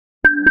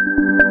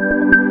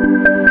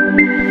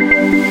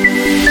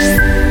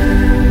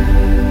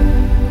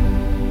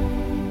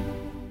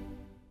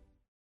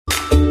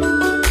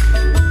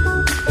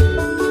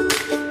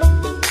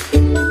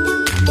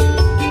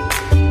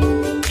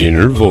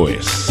Inner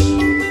Voice,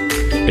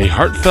 a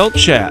heartfelt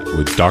chat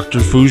with Dr.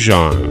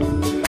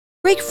 Foojan.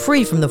 Break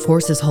free from the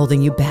forces holding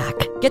you back.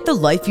 Get the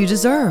life you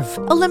deserve.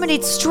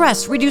 Eliminate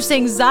stress, reduce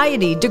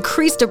anxiety,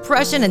 decrease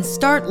depression, and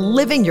start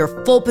living your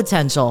full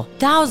potential.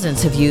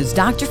 Thousands have used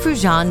Dr.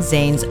 Foojan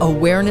Zane's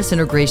awareness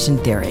integration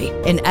theory,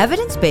 an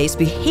evidence-based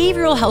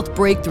behavioral health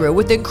breakthrough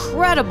with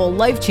incredible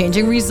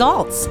life-changing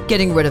results.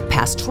 Getting rid of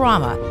past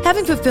trauma,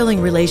 having fulfilling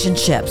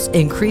relationships,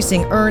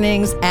 increasing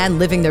earnings, and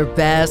living their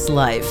best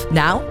life.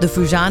 Now, the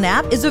Foojan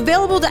app is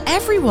available to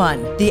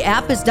everyone. The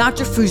app is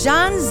Dr.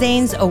 Foojan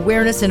Zane's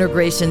awareness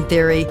integration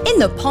theory in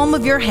the palm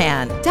of your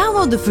hand.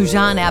 Download the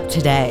Foojan app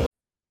today.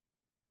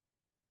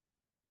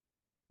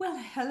 Well,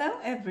 hello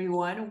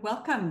everyone.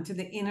 Welcome to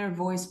the Inner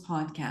Voice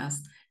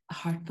podcast, a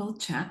heartfelt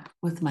chat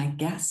with my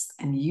guests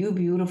and you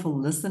beautiful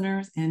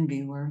listeners and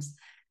viewers.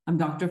 I'm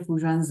Dr.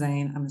 Foojan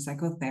Zane. I'm a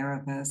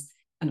psychotherapist,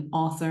 an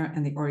author,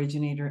 and the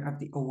originator of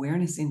the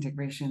awareness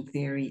integration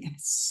theory. And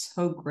it's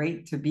so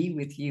great to be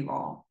with you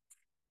all.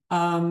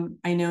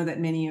 I know that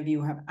many of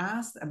you have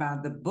asked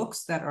about the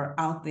books that are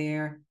out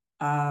there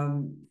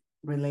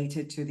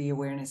related to the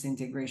awareness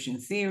integration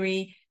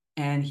theory,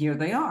 and here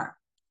they are.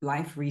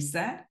 Life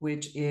Reset,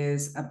 which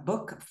is a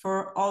book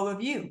for all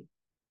of you.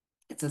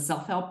 It's a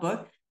self-help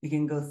book. You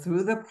can go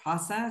through the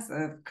process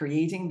of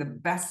creating the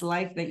best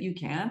life that you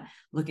can,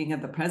 looking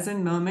at the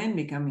present moment,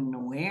 becoming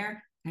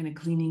aware, kind of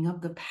cleaning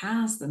up the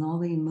past and all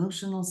the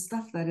emotional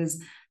stuff that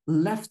is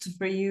left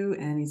for you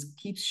and it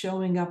keeps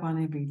showing up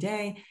on every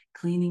day,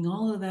 cleaning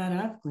all of that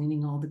up,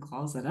 cleaning all the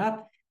closet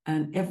up,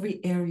 and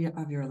every area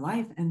of your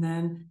life, and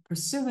then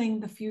pursuing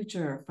the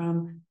future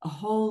from a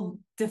whole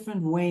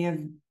different way of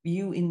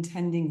you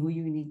intending who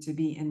you need to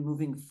be and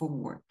moving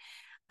forward.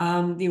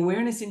 The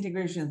awareness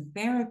integration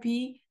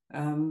therapy,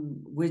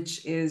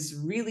 which is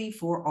really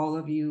for all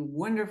of you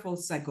wonderful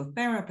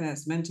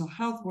psychotherapists, mental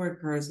health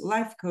workers,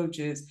 life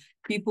coaches,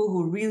 people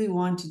who really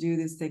want to do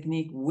this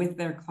technique with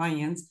their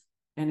clients,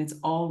 and it's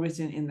all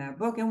written in that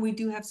book. And we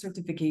do have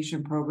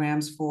certification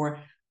programs for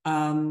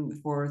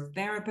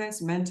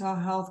therapists, mental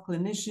health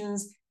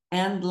clinicians,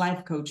 and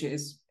life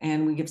coaches.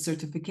 And we give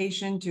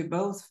certification to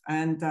both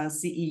and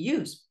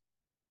CEUs,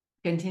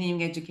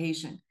 continuing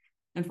education.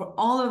 And for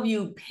all of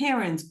you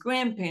parents,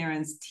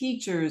 grandparents,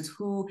 teachers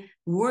who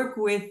work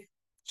with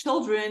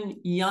children,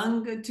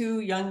 young to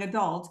young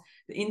adult,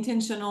 the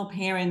intentional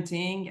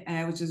parenting,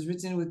 which is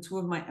written with two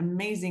of my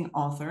amazing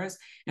authors.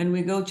 And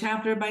we go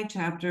chapter by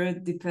chapter,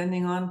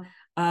 depending on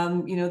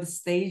the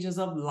stages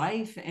of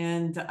life,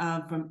 and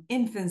from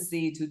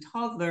infancy to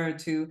toddler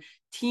to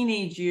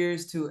teenage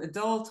years to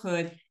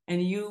adulthood.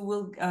 And you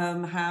will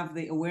have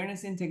the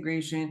awareness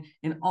integration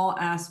in all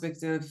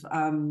aspects of,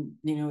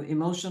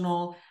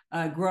 emotional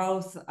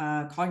growth,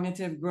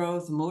 cognitive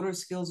growth, motor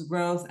skills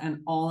growth,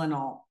 and all in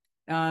all.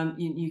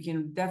 You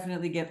can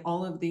definitely get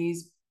all of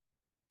these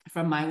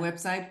from my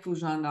website,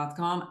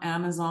 foojan.com,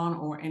 Amazon,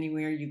 or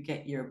anywhere you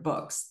get your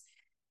books.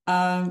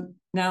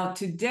 Now,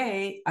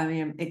 today, I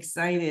am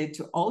excited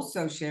to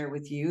also share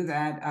with you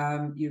that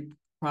you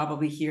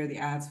probably hear the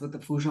ads with the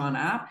Foojan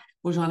app.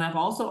 Foojan app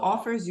also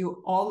offers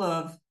you all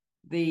of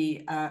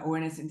the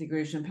awareness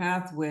integration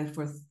path with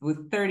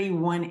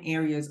 31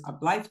 areas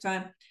of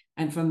lifetime.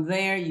 And from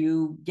there,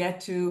 you get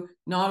to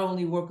not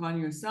only work on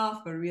yourself,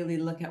 but really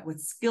look at what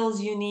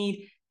skills you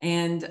need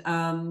and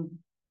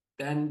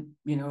then,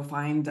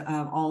 find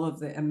all of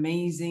the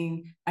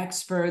amazing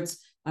experts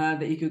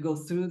that you could go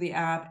through the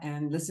app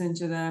and listen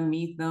to them,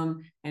 meet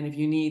them. And if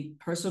you need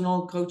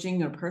personal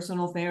coaching or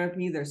personal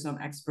therapy, there's some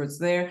experts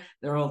there.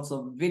 There are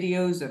also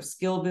videos of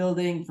skill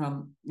building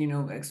from,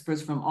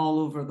 experts from all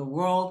over the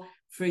world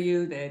for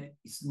you, that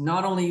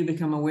not only you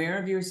become aware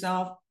of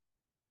yourself,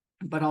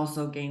 but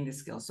also gain the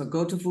skills. So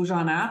go to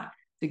Foojan app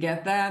to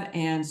get that.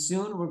 And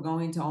soon we're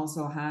going to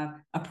also have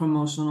a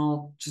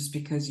promotional, just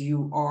because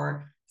you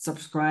are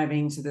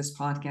subscribing to this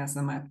podcast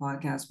and my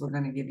podcast, we're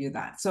going to give you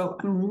that. So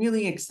I'm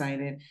really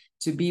excited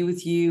to be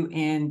with you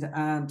and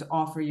to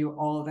offer you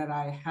all that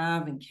I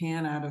have and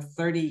can out of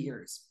 30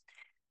 years.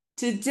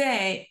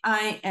 Today,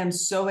 I am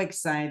so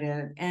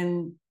excited,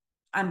 and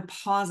I'm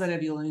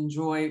positive you'll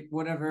enjoy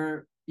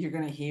whatever you're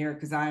going to hear,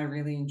 because I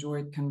really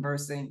enjoyed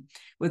conversing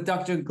with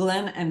Dr.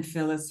 Glenn and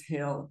Phyllis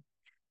Hill.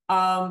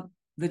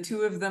 The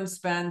two of them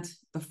spent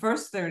the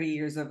first 30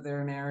 years of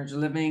their marriage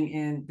living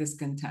in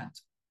discontent.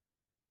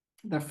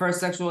 Their first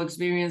sexual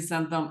experience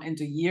sent them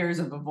into years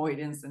of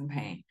avoidance and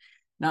pain.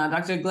 Now,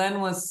 Dr. Glenn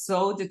was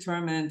so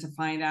determined to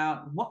find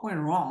out what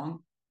went wrong,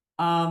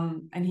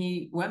 and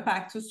he went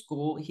back to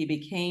school. He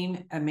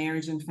became a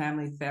marriage and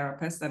family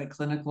therapist and a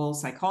clinical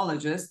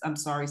sexologist.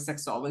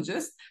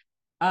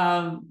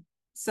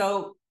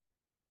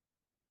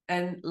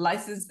 And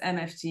licensed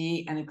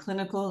MFT and a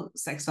clinical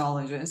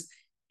sexologist.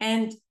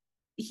 And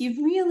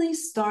he really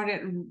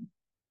started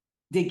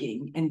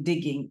digging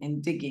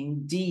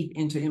deep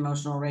into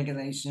emotional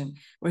regulation,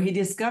 where he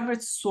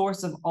discovered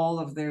source of all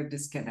of their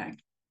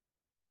disconnect.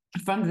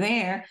 From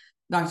there,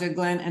 Dr.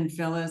 Glenn and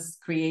Phyllis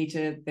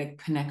created the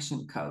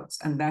connection codes,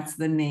 and that's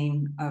the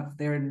name of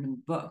their new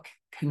book,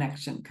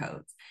 Connection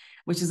Codes.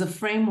 which is a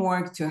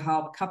framework to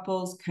help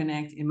couples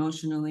connect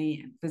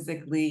emotionally and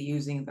physically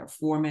using their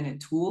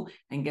 4-minute tool.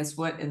 And guess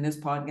what? In this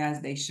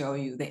podcast, they show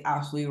you, they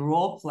actually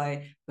role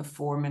play the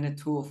 4-minute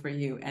tool for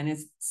you. And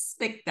it's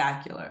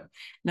spectacular.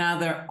 Now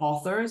they're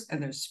authors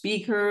and they're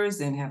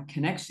speakers and have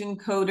connection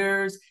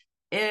coders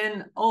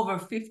in over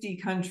 50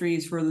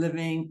 countries for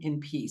living in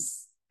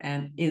peace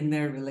and in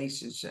their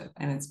relationship.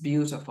 And it's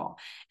beautiful.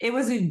 It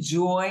was a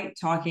joy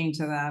talking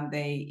to them.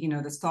 They,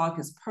 this talk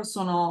is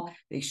personal.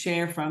 They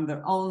share from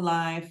their own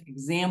life,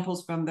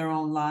 examples from their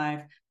own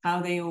life,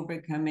 how they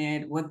overcome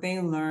it, what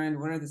they learned,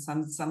 what are some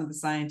of the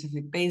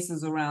scientific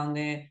bases around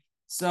it.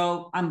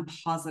 So I'm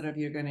positive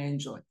you're going to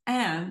enjoy it.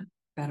 And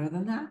better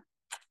than that,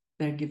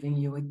 they're giving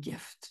you a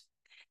gift.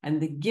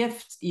 And the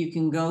gift, you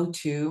can go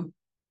to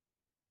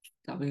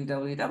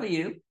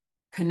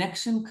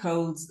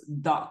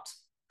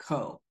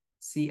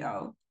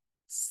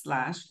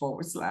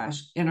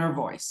www.connectioncodes.co//inner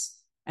voice.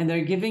 And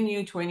they're giving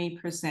you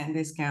 20%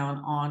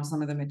 discount on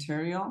some of the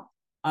material.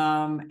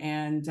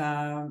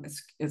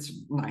 It's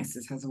nice.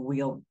 It has a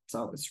wheel,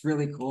 so it's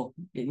really cool.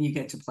 And you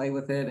get to play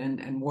with it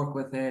and work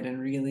with it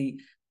and really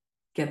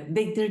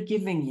they're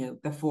giving you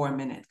the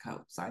 4-minute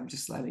code. So I'm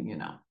just letting you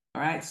know.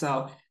 All right.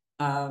 So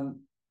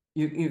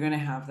you're going to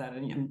have that,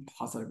 and I'm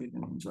positive you're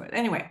going to enjoy it.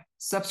 Anyway,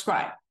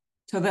 subscribe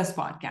to this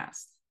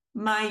podcast,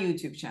 my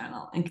YouTube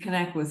channel, and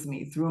connect with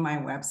me through my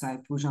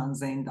website,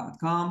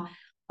 foojanzain.com.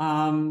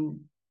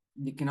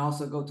 You can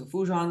also go to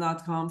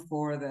foojan.com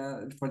for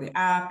the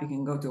app. You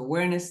can go to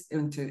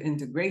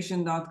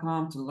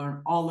awareness-integration.com to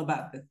learn all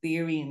about the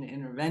theory and the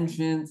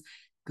interventions.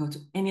 Go to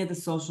any of the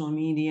social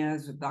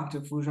medias with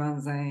Dr.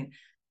 Foojan Zain.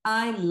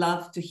 I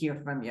love to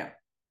hear from you.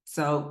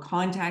 So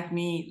contact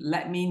me,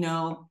 let me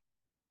know.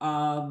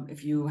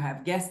 If you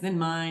have guests in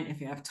mind,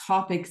 if you have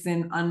topics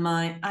on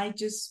mind, I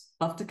just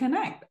love to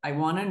connect. I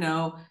want to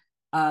know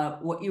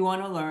what you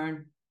want to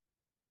learn.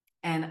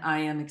 And I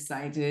am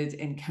excited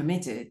and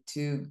committed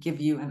to give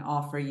you and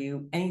offer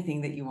you anything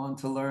that you want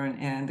to learn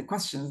and the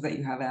questions that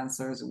you have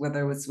answers,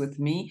 whether it's with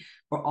me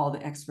or all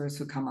the experts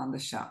who come on the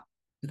show.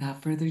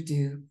 Without further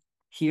ado,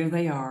 here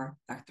they are,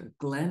 Dr.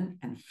 Glenn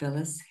and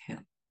Phyllis Hill.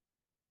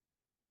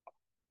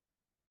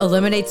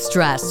 Eliminate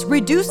stress,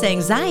 reduce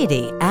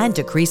anxiety, and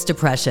decrease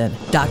depression.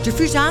 Dr.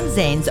 Foojan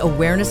Zain's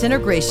awareness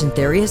integration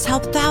theory has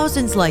helped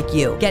thousands like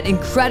you get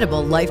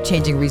incredible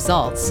life-changing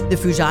results. The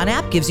Foojan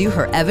app gives you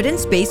her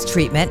evidence-based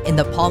treatment in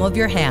the palm of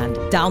your hand.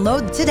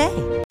 Download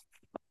today.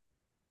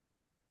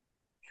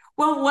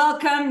 Well,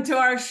 welcome to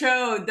our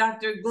show,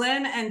 Dr.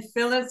 Glenn and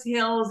Phyllis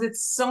Hills.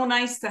 It's so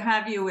nice to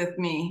have you with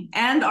me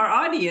and our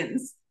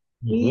audience.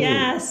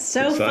 Yes,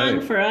 so exciting.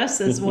 Fun for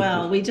us as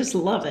well. We just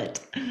love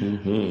it.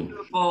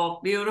 Beautiful,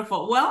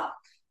 beautiful. Well,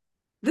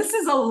 this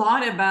is a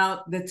lot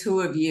about the two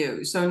of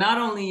you. So not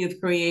only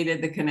you've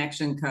created the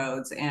connection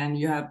codes and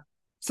you have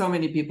so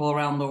many people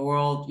around the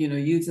world,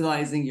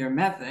 utilizing your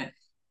method.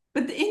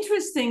 But the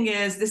interesting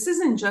is this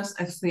isn't just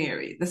a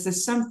theory. This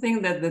is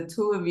something that the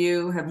two of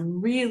you have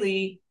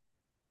really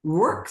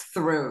worked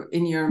through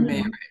in your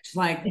marriage.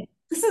 Like,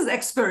 this is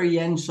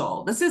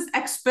experiential. This is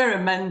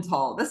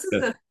experimental. This is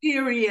the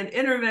theory and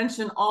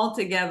intervention all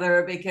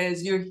together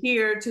because you're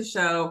here to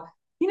show,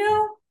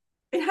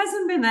 it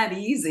hasn't been that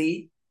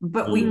easy,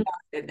 but we got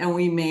it and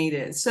we made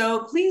it.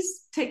 So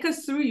please take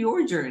us through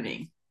your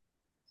journey.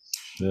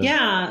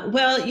 Yeah.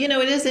 Well,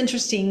 it is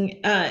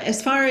interesting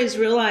as far as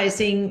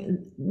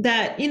realizing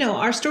that,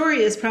 our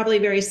story is probably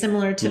very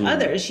similar to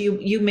others.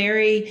 You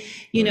marry,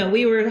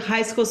 we were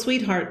high school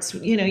sweethearts,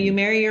 you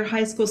marry your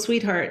high school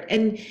sweetheart,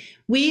 and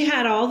we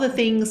had all the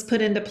things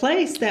put into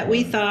place that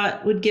we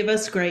thought would give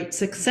us great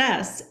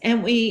success.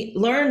 And we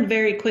learned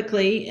very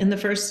quickly in the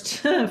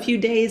first few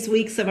days,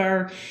 weeks of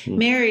our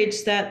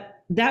marriage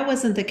that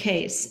wasn't the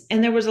case.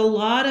 And there was a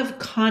lot of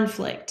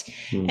conflict.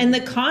 And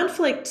the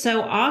conflict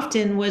so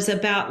often was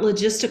about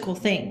logistical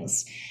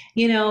things,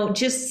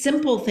 just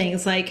simple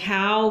things like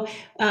how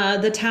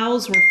the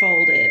towels were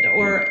folded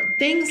or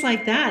things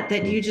like that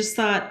you just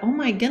thought, oh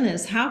my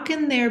goodness, how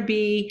can there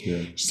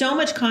be so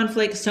much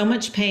conflict, so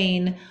much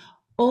pain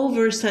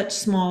over such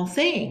small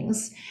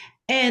things?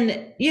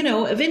 And,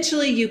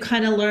 eventually you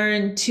kind of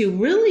learn to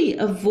really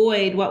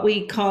avoid what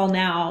we call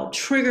now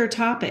trigger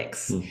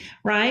topics,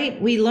 right?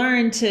 We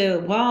learn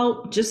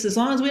to, just as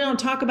long as we don't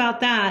talk about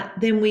that,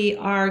 then we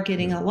are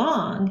getting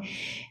along.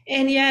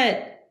 And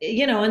yet,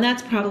 and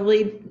that's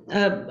probably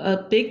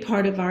a big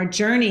part of our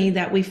journey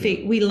that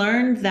we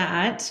learned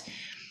that.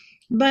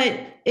 But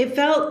it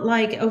felt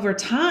like over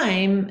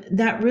time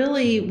that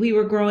really we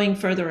were growing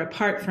further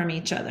apart from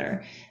each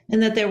other,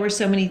 and that there were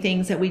so many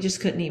things that we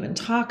just couldn't even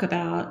talk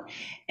about.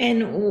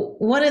 And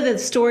one of the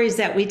stories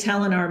that we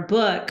tell in our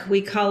book, we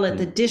call it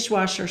the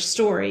dishwasher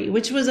story,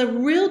 which was a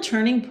real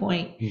turning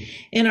point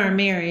in our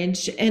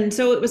marriage. And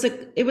so it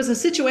was a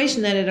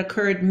situation that had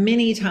occurred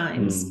many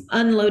times,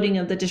 unloading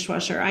of the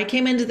dishwasher. I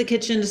came into the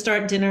kitchen to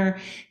start dinner,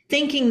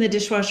 thinking the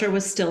dishwasher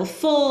was still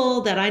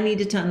full, that I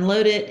needed to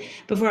unload it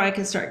before I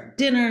could start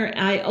dinner.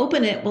 I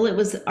open it. Well, it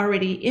was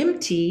already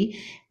empty.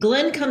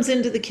 Glenn comes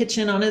into the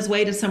kitchen on his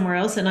way to somewhere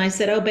else. And I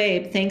said, "Oh,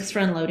 babe, thanks for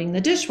unloading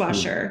the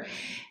dishwasher."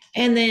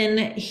 And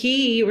then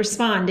he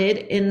responded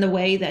in the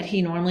way that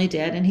he normally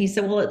did. And he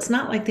said, "Well, it's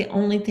not like the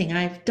only thing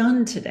I've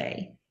done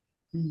today."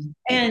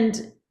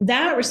 And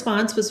that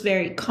response was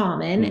very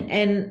common.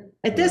 And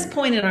at this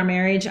point in our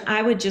marriage,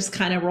 I would just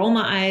kind of roll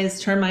my eyes,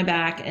 turn my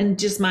back, and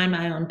just mind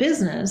my own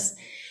business.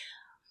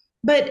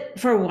 But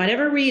for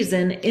whatever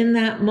reason, in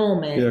that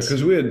moment. Yeah,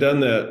 because we had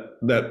done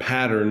that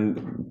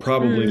pattern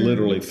probably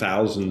literally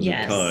thousands of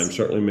times,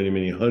 certainly many,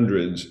 many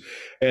hundreds.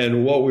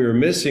 And what we were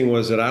missing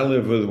was that I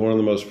live with one of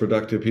the most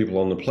productive people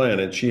on the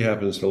planet. She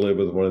happens to live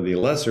with one of the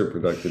lesser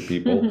productive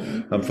people.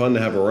 I'm fun to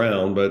have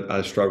around, but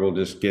I struggle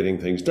just getting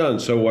things done.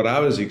 So what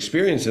I was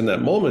experiencing in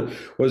that moment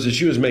was that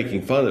she was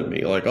making fun of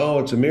me. Like, "Oh,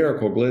 it's a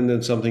miracle. Glenn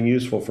did something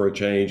useful for a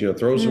change.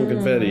 Throw some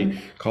confetti,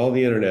 call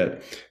the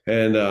internet."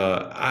 And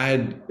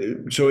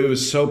so it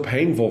was so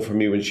painful for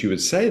me when she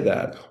would say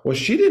that. Well,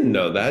 she didn't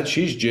know that.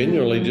 She's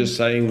genuinely just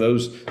saying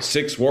those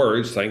 6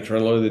 words, "Thanks for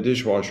unloading the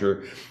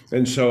dishwasher."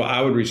 And so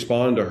I would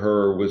respond to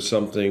her with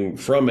something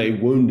from a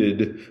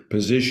wounded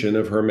position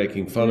of her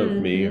making fun of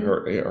me,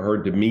 her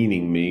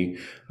demeaning me.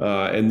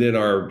 And then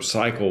our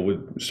cycle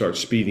would start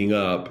speeding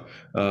up.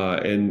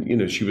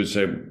 And she would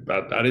say,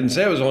 "I didn't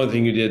say it was the only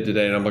thing you did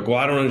today." And I'm like, "Well,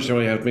 I don't understand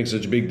why you have to make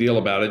such a big deal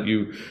about it.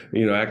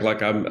 You act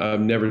like I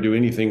never do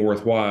anything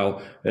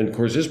worthwhile." And of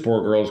course, this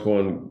poor girl's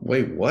going,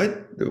 "Wait, what?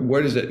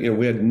 What is it?"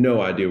 We had no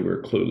idea. We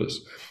were clueless.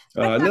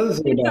 Another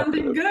thing about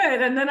something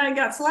good, and then I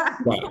got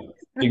slapped. Right.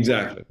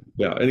 Exactly.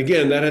 Yeah. And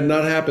again, that had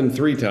not happened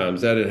 3 times.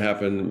 That had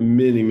happened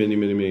many, many,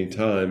 many, many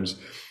times.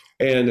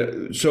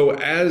 And so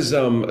as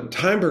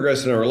time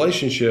progressed in our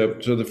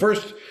relationship, so the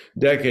first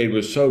decade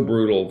was so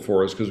brutal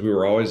for us because we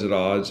were always at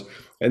odds.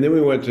 And then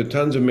we went to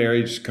tons of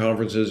marriage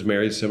conferences,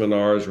 marriage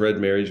seminars, read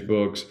marriage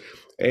books,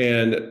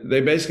 and they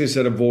basically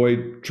said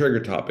avoid trigger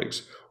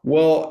topics.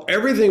 Well,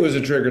 everything was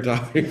a trigger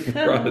topic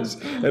for us.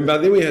 And by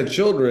then we had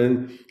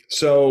children.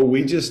 So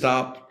we just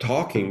stopped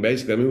talking,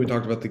 basically. I mean, we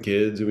talked about the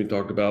kids and we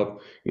talked about,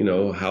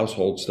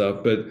 household stuff,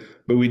 but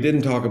we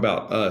didn't talk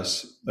about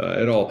us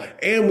at all.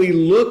 And we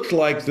looked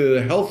like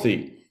the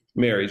healthy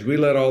marriage. We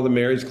led all the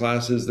marriage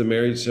classes, the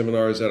marriage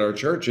seminars at our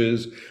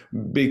churches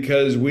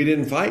because we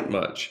didn't fight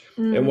much.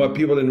 And what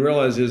people didn't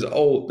realize is,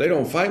 they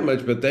don't fight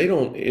much, but they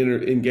don't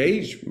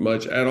engage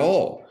much at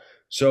all.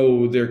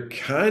 So they're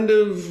kind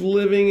of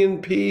living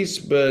in peace,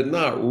 but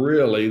not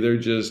really. They're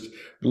just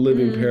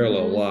living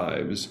parallel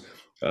lives.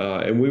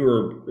 And we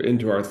were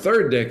into our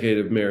 3rd decade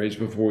of marriage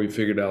before we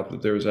figured out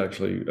that there was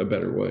actually a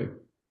better way.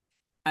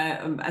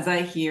 As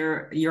I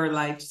hear your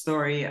life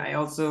story, I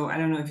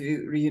don't know if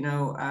you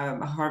know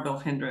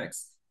Heartfelt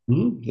Hendricks.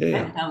 Yeah.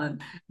 And Helen,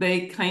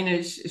 they kind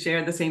of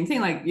share the same thing.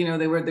 Like,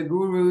 they were the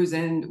gurus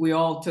and we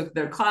all took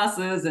their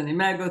classes and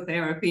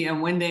imagotherapy.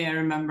 And one day I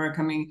remember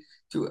coming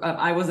to,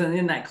 I wasn't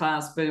in that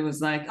class, but it was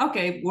like,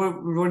 okay,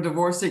 we're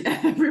divorcing.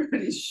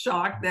 Everybody's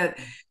shocked that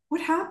what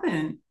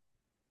happened.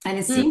 And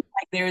it seems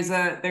like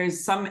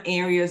there's some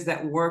areas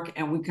that work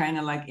and we kind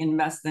of like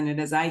invest in it.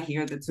 As I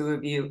hear the two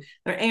of you,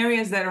 there are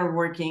areas that are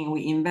working,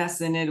 we invest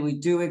in it, we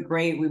do it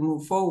great, we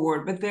move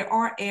forward. But there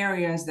are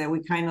areas that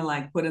we kind of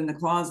like put in the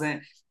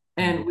closet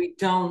and we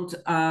don't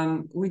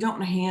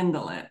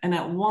handle it. And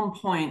at one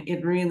point,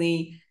 it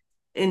really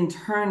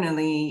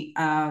internally,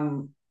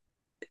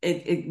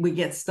 we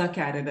get stuck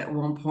at it at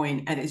one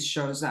point and it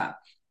shows up.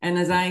 And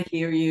as I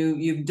hear you,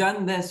 you've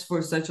done this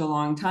for such a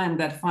long time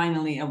that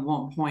finally at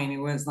one point it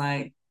was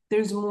like,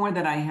 there's more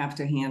that I have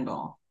to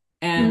handle.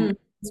 And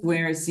it's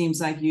where it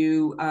seems like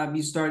you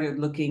started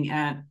looking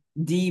at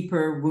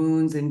deeper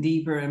wounds and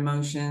deeper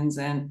emotions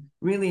and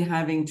really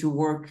having to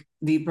work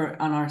deeper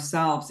on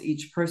ourselves,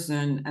 each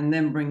person, and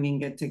then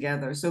bringing it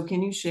together. So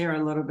can you share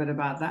a little bit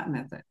about that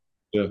method?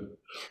 Yeah.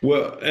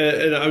 Well,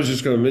 and I was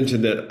just going to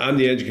mention that I'm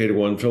the educated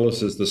one.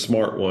 Phyllis is the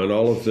smart one.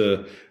 All of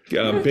the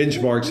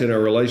benchmarks in our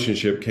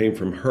relationship came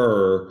from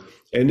her.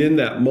 And in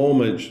that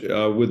moment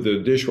with the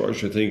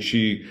dishwasher thing,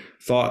 she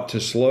thought to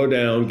slow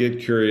down,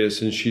 get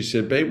curious. And she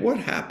said, "Babe, what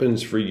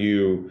happens for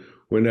you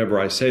whenever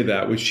I say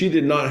that?" Which she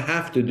did not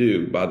have to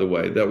do, by the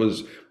way. That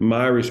was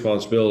my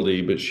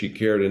responsibility. But she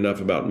cared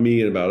enough about me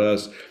and about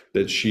us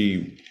that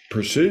she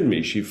pursued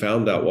me. She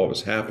found out what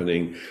was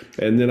happening.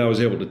 And then I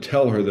was able to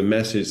tell her the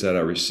message that I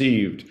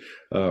received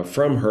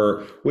from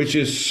her, which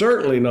is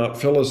certainly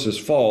not Phyllis's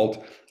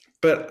fault.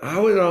 But I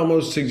would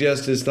almost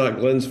suggest it's not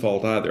Glenn's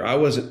fault either. I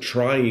wasn't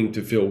trying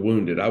to feel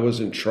wounded. I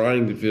wasn't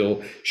trying to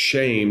feel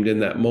shamed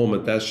in that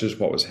moment. That's just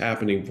what was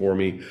happening for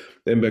me.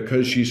 And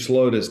because she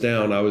slowed us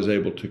down, I was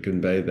able to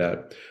convey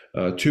that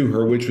to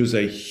her, which was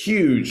a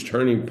huge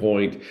turning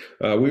point.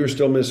 We were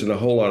still missing a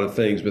whole lot of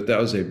things, but that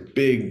was a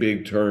big,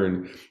 big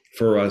turn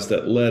for us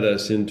that led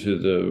us into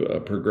the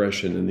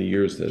progression in the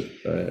years that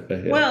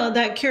ahead. Well,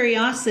 that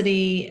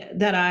curiosity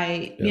that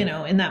I,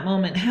 in that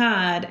moment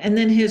had, and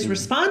then his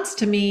response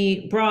to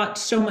me brought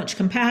so much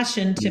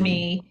compassion to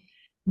me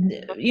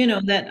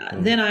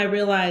then I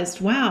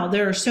realized, wow,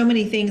 there are so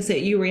many things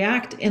that you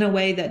react in a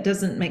way that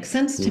doesn't make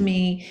sense to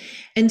me.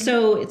 And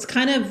so it's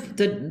kind of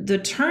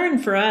the turn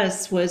for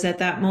us was at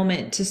that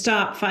moment to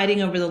stop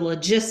fighting over the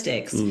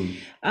logistics.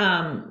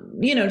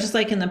 Just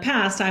like in the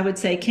past, I would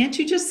say, can't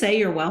you just say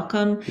you're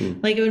welcome?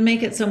 Like it would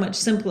make it so much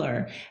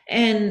simpler.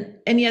 And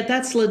yet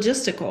that's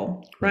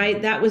logistical,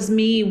 right? That was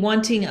me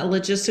wanting a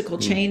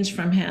logistical change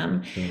from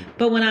him.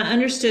 But when I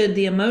understood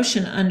the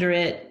emotion under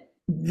it,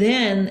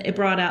 then it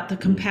brought out the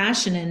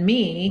compassion in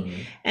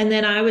me. And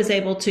then I was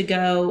able to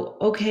go,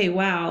 okay,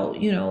 wow,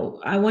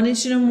 I wanted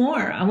to know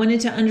more. I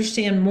wanted to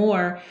understand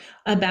more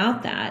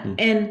about that.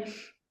 And,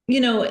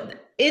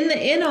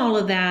 in all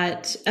of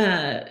that,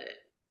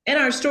 in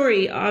our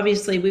story,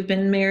 obviously we've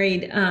been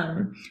married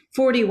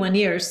 41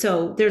 years.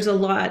 So there's a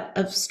lot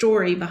of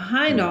story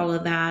behind all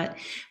of that.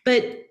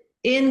 But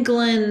in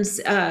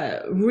Glenn's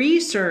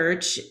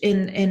research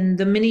in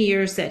the many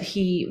years that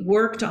he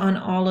worked on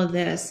all of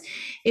this,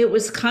 it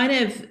was kind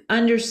of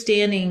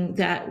understanding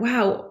that,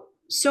 wow,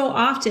 so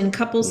often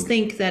couples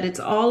think that it's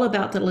all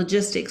about the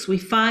logistics. We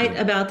fight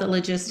about the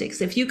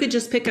logistics. If you could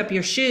just pick up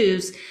your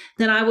shoes,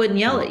 then I wouldn't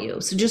yell at you.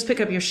 So just pick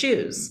up your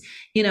shoes.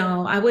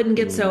 I wouldn't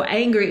get so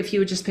angry if you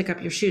would just pick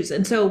up your shoes.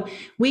 And so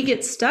we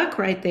get stuck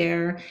right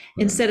there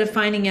instead of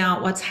finding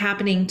out what's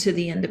happening to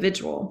the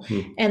individual.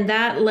 And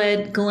that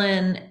led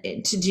Glenn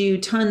to do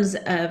tons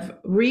of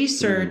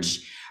research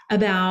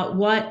about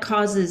what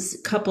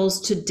causes couples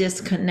to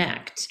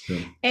disconnect.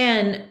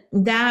 And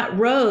that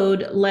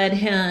road led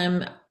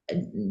him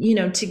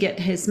to get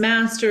his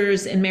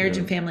master's in marriage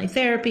and family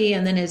therapy,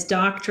 and then his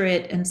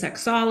doctorate in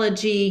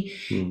sexology.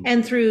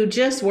 And through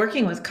just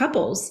working with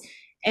couples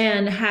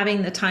and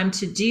having the time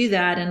to do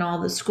that and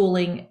all the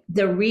schooling,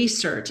 the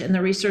research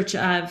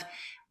of,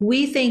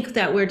 we think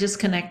that we're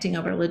disconnecting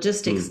over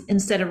logistics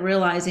instead of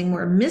realizing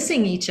we're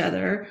missing each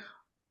other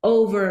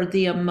over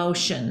the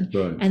emotion,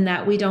 and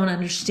that we don't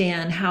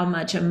understand how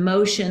much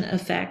emotion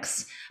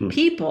affects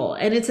people.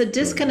 And it's a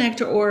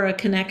disconnector or a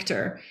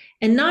connector.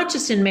 And not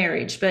just in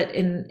marriage, but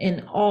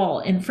in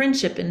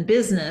friendship, in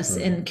business,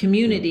 in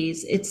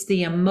communities. It's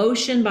the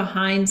emotion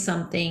behind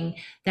something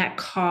that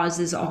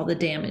causes all the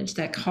damage,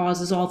 that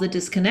causes all the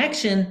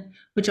disconnection,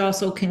 which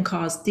also can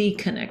cause the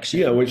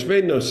connection. Yeah, which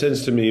made no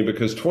sense to me,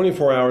 because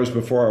 24 hours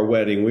before our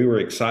wedding, we were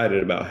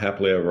excited about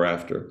happily ever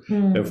after.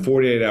 And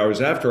 48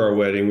 hours after our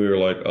wedding, we were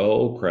like,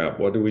 oh crap,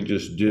 what did we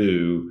just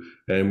do?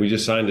 And we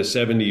just signed a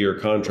 70-year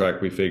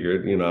contract, we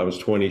figured. I was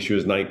 20, she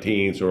was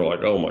 19, so we're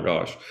like, oh my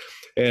gosh.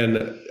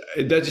 And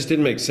that just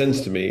didn't make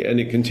sense to me. And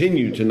it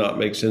continued to not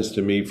make sense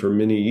to me for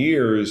many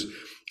years.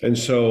 And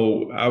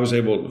so I was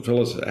able,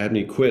 Phyllis had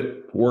me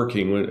quit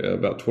working when a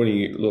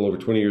little over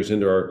 20 years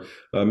into our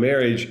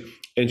marriage.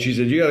 And she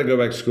said, you got to go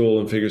back to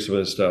school and figure some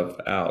of this stuff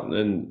out.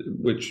 And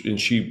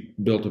she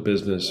built a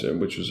business,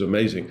 which was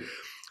amazing.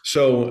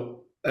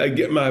 So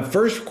my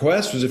first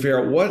quest was to figure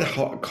out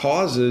what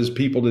causes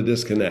people to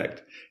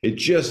disconnect. It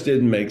just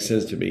didn't make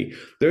sense to me.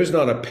 There's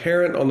not a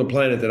parent on the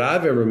planet that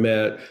I've ever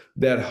met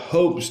that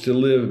hopes to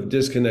live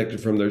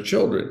disconnected from their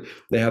children.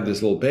 They have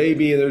this little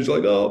baby and they're just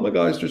like, oh my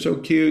gosh, they're so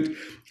cute.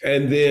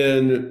 And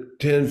then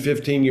 10,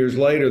 15 years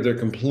later, they're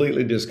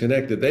completely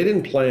disconnected. They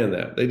didn't plan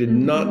that. They did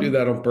not do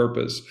that on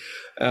purpose.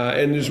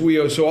 And as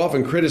we so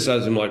often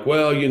criticize them, like,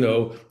 well,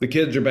 the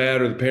kids are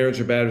bad or the parents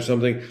are bad or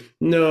something.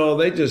 No,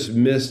 they just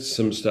missed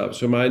some stuff.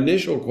 So my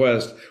initial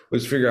quest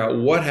was to figure out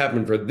what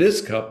happened for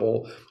this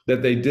couple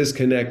that they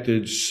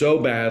disconnected so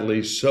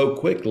badly, so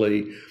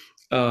quickly.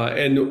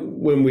 And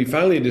when we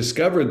finally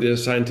discovered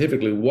this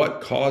scientifically,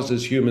 what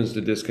causes humans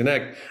to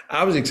disconnect,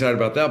 I was excited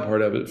about that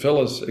part of it.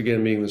 Phyllis,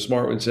 again, being the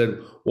smart one, said,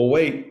 well,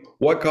 wait,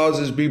 what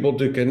causes people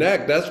to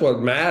connect? That's what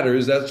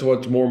matters. That's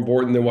what's more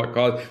important than what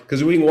causes,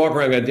 because we can walk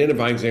around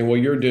identifying saying, well,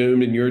 you're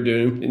doomed and you're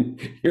doomed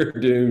and you're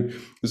doomed.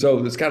 So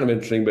it's kind of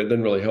interesting, but it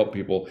doesn't really help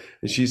people.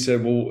 And she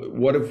said, well,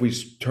 what if we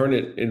turn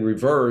it in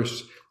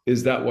reverse?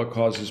 Is that what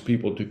causes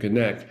people to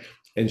connect?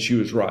 And she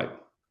was right.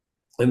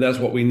 And that's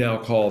what we now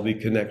call the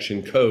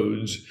connection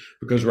codes,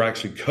 because we're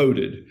actually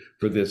coded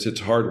for this.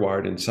 It's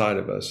hardwired inside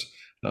of us.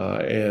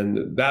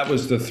 And that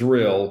was the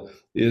thrill,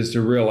 is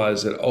to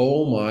realize that,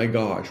 oh my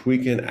gosh,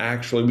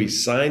 we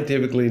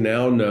scientifically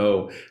now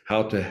know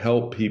how to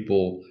help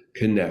people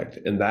connect.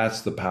 And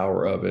that's the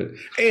power of it.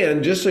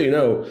 And just so you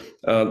know,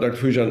 Dr.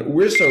 Foojan,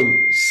 we're so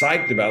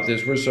psyched about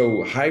this. We're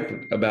so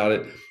hyped about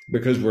it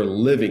because we're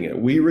living it.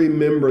 We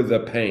remember the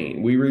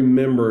pain. We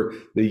remember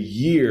the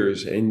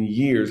years and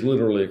years,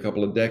 literally a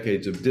couple of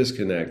decades of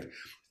disconnect.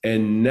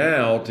 And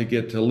now to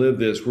get to live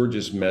this, we're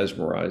just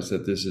mesmerized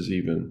that this is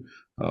even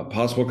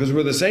possible, because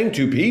we're the same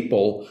two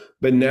people,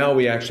 but now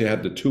we actually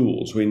have the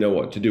tools. We know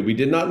what to do. We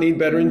did not need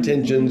better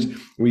intentions.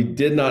 We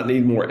did not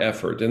need more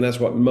effort. And that's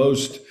what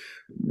most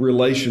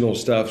relational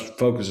stuff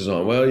focuses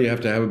on. Well, you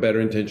have to have a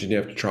better intention. You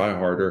have to try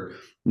harder.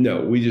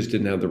 No, we just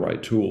didn't have the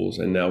right tools,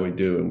 and now we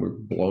do. And we're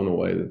blown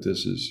away that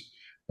this is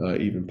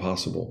even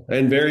possible,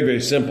 and very,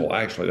 very simple.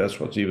 Actually, that's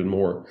what's even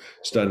more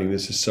stunning.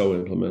 This is so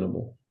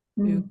implementable.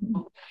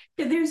 Beautiful.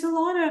 Yeah, there's a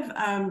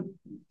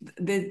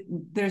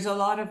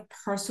lot of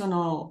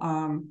personal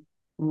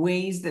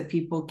ways that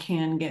people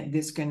can get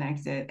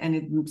disconnected,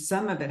 and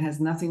some of it has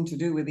nothing to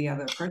do with the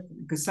other person,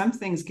 because some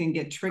things can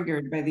get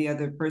triggered by the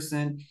other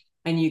person,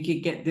 and you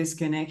could get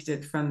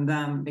disconnected from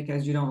them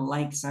because you don't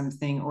like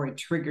something, or it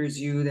triggers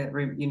you that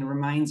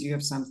reminds you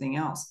of something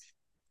else.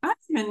 I've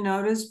even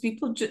noticed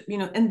people just,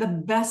 in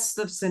the best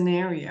of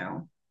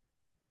scenario,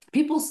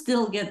 people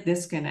still get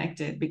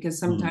disconnected because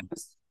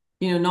sometimes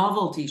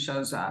novelty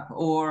shows up,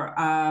 or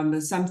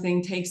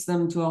something takes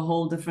them to a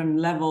whole different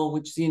level,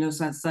 which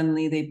so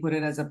suddenly they put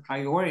it as a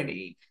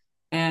priority.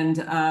 And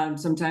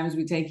sometimes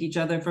we take each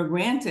other for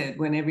granted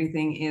when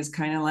everything is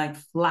kind of like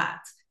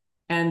flat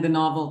and the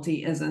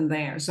novelty isn't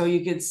there. So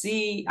you could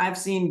see, I've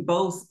seen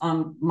both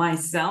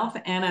myself,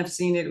 and I've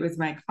seen it with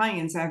my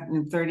clients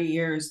in 30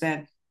 years,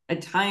 that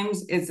at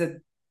times is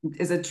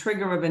a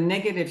trigger of a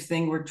negative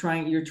thing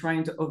you're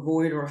trying to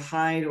avoid or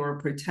hide or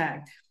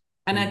protect.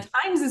 And at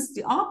times it's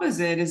the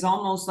opposite. It's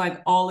almost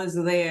like all is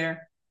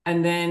there,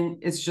 and then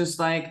it's just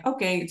like,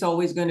 okay, it's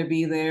always going to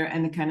be there,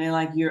 and kind of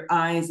like your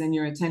eyes and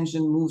your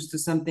attention moves to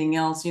something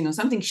else,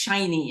 something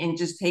shiny, and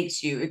just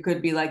takes you. It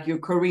could be like your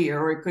career,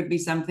 or it could be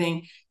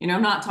something,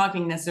 I'm not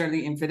talking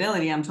necessarily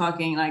infidelity, I'm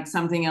talking like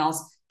something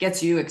else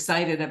gets you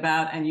excited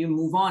about, and you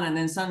move on, and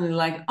then suddenly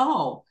like,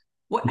 oh,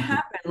 what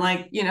happened?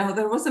 Like,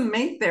 there was a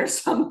mate there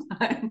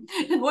sometime,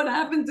 and what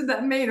happened to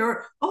that mate?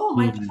 Or, oh,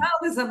 my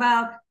child is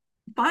about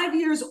 5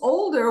 years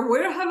older.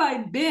 Where have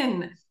I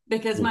been?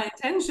 Because my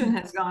attention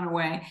has gone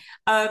away.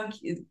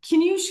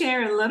 Can you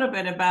share a little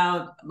bit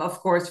about, of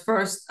course,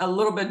 first a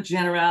little bit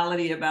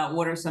generality about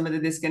what are some of the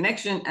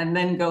disconnection, and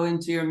then go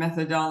into your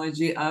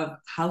methodology of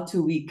how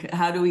do we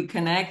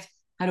connect?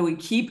 How do we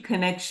keep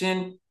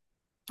connection?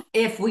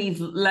 If we've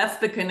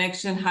left the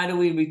connection, how do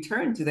we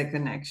return to the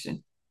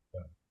connection?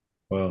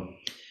 Well,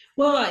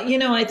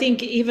 I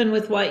think even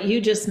with what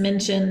you just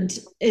mentioned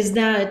is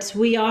that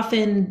we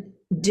often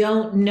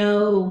don't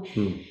know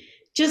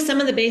just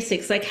some of the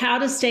basics, like how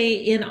to stay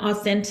in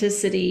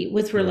authenticity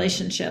with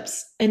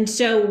relationships. And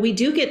so we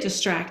do get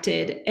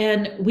distracted,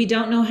 and we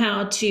don't know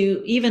how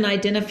to even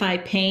identify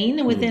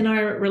pain within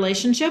our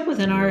relationship,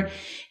 within our,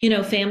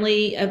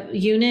 family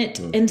unit.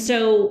 And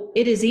so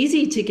it is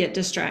easy to get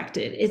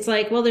distracted. It's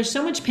like, well, there's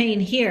so much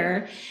pain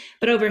here,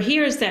 but over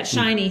here is that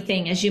shiny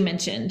thing, as you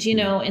mentioned,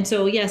 and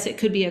so, yes, it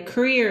could be a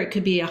career, it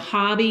could be a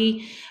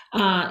hobby,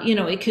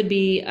 it could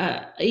be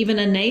even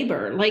a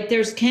neighbor. Like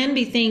can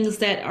be things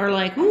that are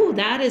like, ooh,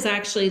 that is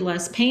actually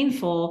less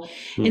painful.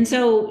 And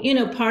so,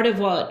 part of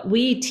what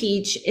we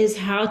teach is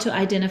how to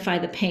identify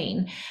the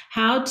pain,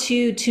 how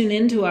to tune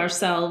into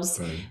ourselves.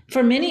 Right.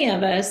 For many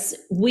of us,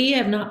 we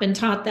have not been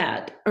taught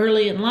that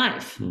early in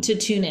life to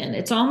tune in.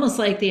 It's almost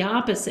like the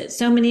opposite.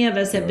 So many of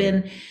us have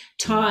been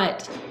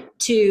taught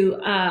to,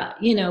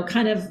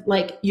 kind of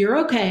like, you're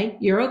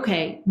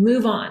okay,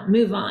 move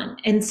on.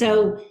 And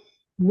so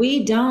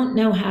we don't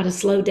know how to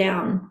slow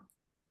down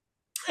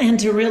and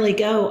to really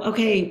go,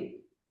 okay,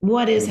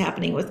 what is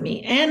happening with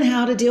me, and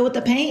how to deal with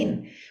the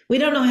pain. We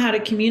don't know how to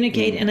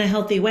communicate in a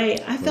healthy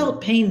way. I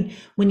felt pain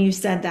when you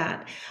said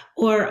that,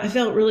 or I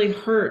felt really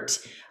hurt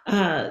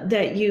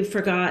that you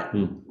forgot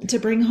to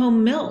bring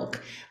home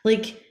milk.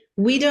 Like,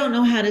 we don't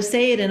know how to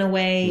say it in a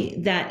way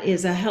that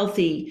is a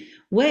healthy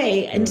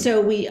way. And so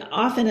we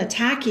often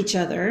attack each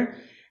other,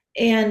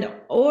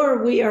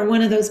 or we are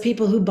one of those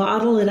people who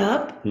bottle it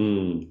up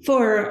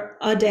for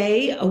a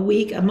day, a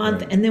week, a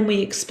month, and then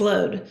we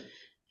explode.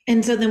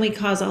 And so then we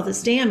cause all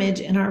this damage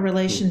in our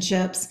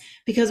relationships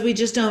because we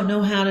just don't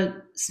know how to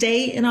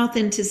stay in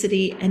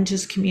authenticity and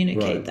just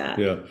communicate that.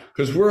 Yeah,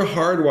 because we're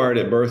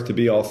hardwired at birth to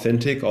be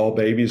authentic. All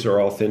babies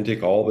are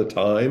authentic all the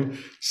time.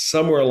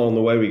 Somewhere along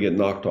the way, we get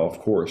knocked off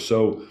course.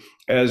 So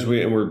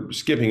and we're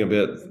skipping a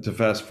bit to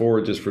fast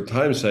forward just for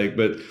time's sake,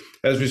 but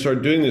as we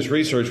started doing this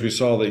research, we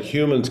saw that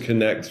humans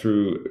connect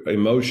through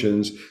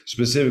emotions,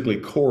 specifically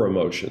core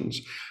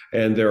emotions.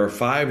 And there are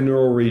 5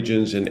 neural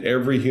regions in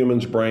every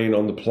human's brain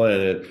on the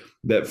planet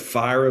that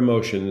fire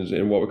emotions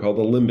in what we call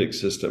the limbic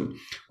system.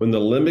 When the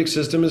limbic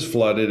system is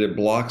flooded, it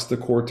blocks the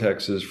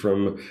cortexes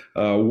from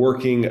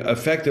working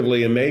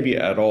effectively and maybe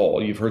at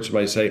all. You've heard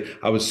somebody say,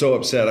 I was so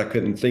upset I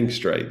couldn't think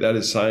straight. That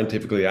is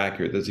scientifically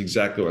accurate. That's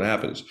exactly what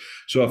happens.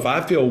 So if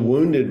I feel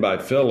wounded by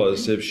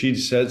Phyllis, if she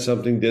said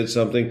something, did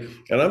something,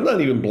 and I'm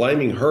not even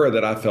blaming her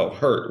that I felt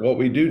hurt. What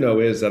we do know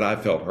is that I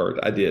felt hurt.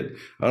 I did.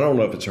 I don't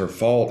know if it's her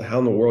fault. How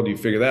in the world do you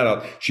figure that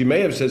out? She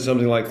may have said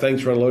something like,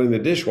 thanks for unloading the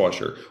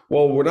dishwasher.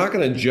 Well, we're not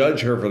going to judge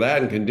her for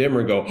that and condemn her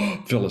and go,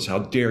 oh, Phyllis, how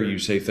dare you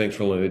say thanks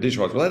for unloading the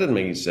dishwasher? Well, that doesn't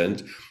make any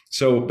sense.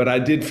 So, but I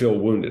did feel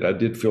wounded. I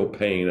did feel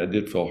pain. I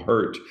did feel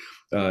hurt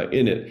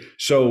in it.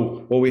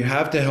 So what we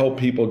have to help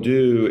people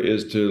do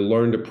is to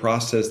learn to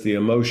process the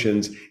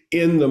emotions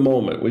in the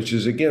moment, which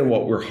is, again,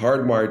 what we're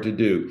hardwired to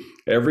do.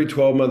 Every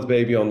 12-month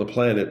baby on the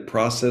planet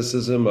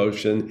processes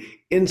emotion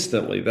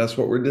instantly. That's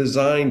what we're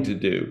designed to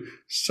do.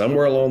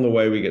 Somewhere along the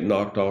way, we get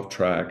knocked off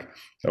track.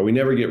 We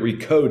never get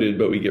recoded,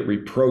 but we get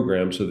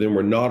reprogrammed. So then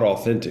we're not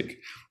authentic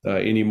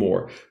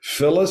anymore.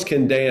 Phyllis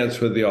can dance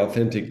with the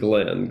authentic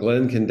Glenn.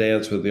 Glenn can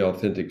dance with the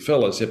authentic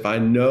Phyllis if I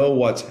know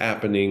what's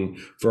happening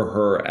for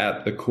her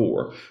at the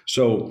core.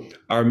 So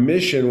our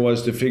mission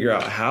was to figure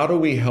out, how do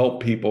we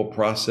help people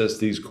process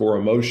these core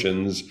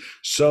emotions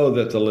so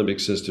that the limbic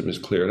system is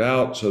cleared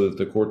out, so that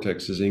the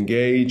cortex is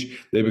engaged,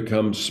 they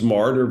become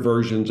smarter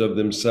versions of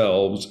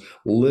themselves.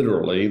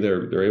 Literally,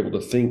 they're able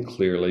to think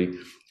clearly,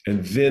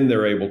 and then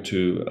they're able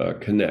to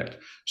connect.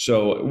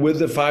 So with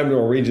the 5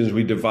 neural regions,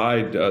 we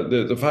divide,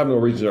 the 5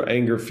 neural regions are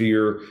anger,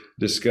 fear,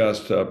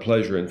 disgust,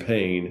 pleasure, and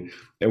pain.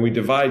 And we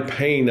divide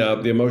pain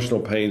up. The emotional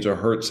pains are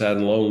hurt, sad,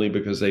 and lonely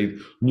because they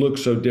look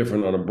so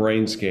different on a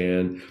brain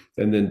scan.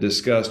 And then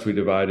disgust, we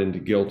divide into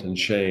guilt and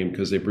shame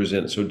because they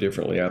present so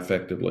differently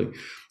affectively.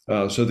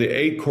 So the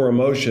 8 core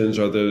emotions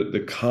are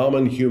the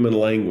common human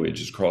language.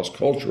 It's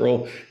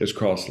cross-cultural, it's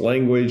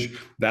cross-language.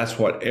 That's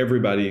what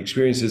everybody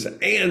experiences.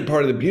 And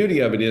part of the beauty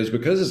of it is,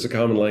 because it's a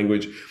common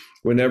language,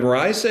 whenever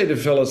I say to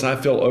Phyllis, I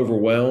feel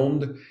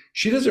overwhelmed,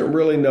 she doesn't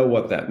really know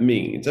what that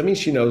means. I mean,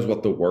 she knows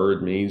what the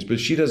word means, but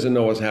she doesn't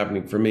know what's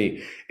happening for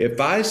me.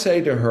 If I say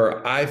to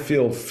her, I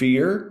feel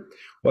fear,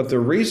 what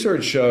the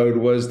research showed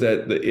was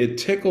that it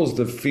tickles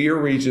the fear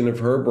region of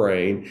her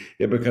brain.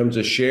 It becomes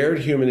a shared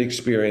human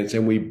experience,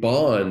 and we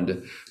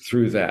bond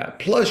through that.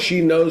 Plus, she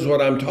knows what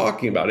I'm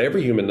talking about.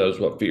 Every human knows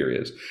what fear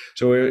is.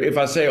 So if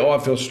I say, oh, I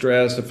feel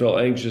stressed, I feel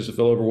anxious, I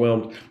feel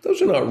overwhelmed,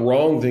 those are not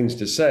wrong things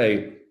to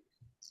say,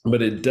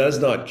 but it does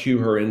not cue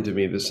her into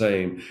me the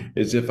same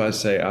as if I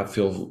say, I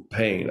feel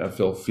pain, I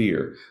feel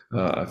fear,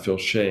 I feel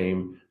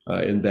shame.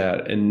 In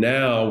that. And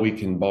now we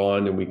can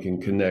bond and we can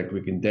connect,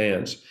 we can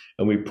dance,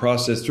 and we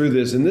process through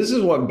this. And this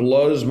is what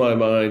blows my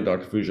mind,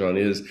 Dr. Foojan,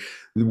 is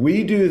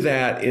we do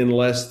that in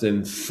less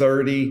than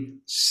 30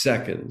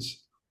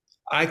 seconds.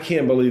 I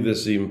can't believe this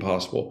is even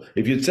possible.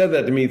 If you'd said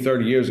that to me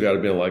 30 years ago, I'd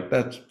have been like,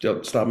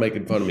 stop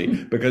making fun of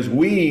me. Because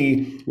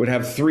we would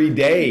have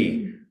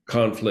 3-day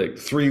conflict,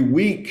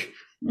 3-week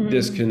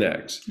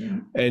disconnects. Yeah.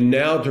 And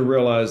now to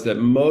realize that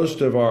most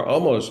of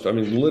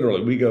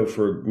literally, we go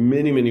for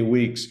many, many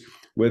weeks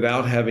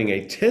without having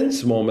a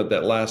tense moment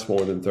that lasts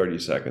more than 30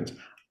 seconds.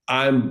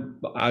 I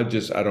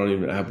don't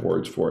even have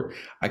words for it.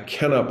 I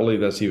cannot believe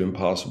that's even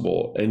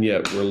possible. And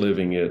yet we're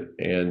living it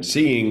and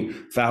seeing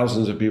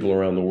thousands of people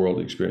around the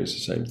world experience the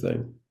same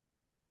thing.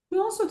 We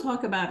also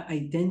talk about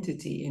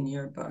identity in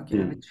your book. You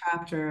have a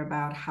chapter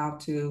about how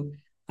to,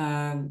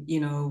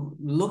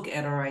 look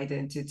at our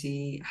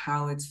identity,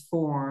 how it's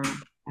formed,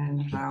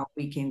 and how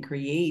we can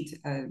create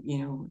a,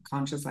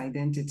 conscious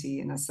identity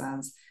in a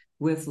sense,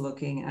 with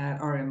looking at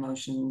our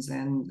emotions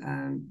and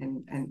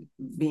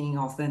being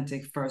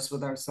authentic first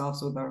with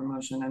ourselves, with our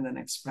emotion, and then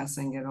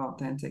expressing it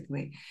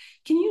authentically.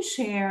 Can you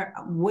share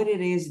what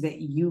it is that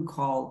you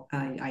call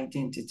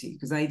identity?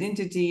 Because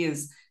identity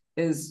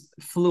is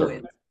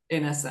fluid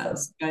in a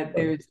sense, but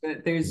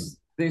there's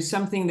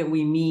something that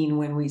we mean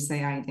when we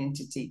say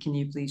identity. Can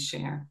you please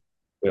share?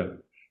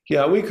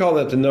 Yeah, we call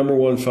that the number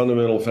one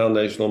fundamental,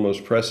 foundational,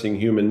 most pressing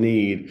human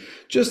need,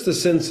 just the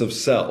sense of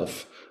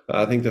self.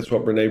 I think that's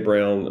what Brene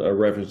Brown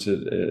referenced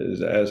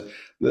it as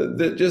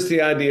just the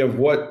idea of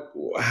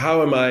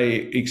how am I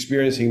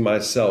experiencing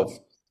myself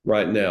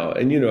right now?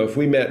 And, if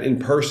we met in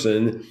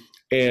person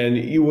and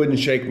you wouldn't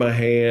shake my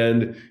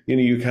hand,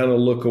 you kind of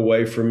look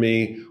away from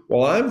me.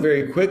 Well, I'm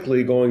very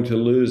quickly going to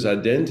lose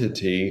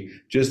identity,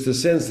 just the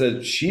sense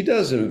that she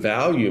doesn't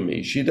value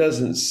me. She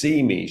doesn't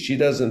see me. She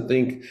doesn't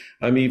think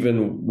I'm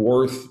even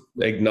worth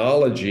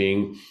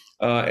acknowledging.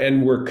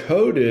 And we're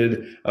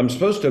coded, I'm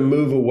supposed to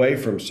move away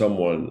from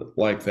someone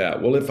like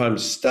that. Well, if I'm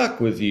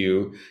stuck with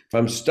you, if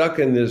I'm stuck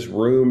in this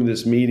room,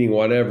 this meeting,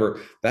 whatever,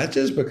 that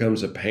just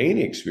becomes a pain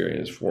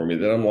experience for me,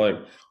 that I'm like,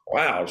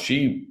 wow,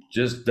 she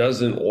just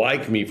doesn't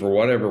like me for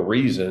whatever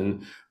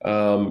reason.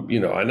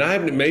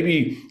 And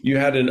maybe you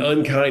had an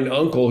unkind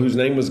uncle whose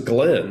name was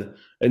Glenn.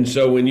 And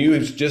so when you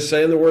just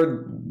saying the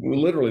word,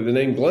 literally the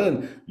name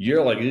Glenn,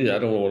 you're like, I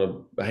don't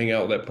want to hang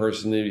out with that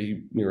person.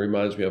 He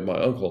reminds me of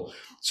my uncle.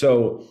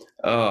 So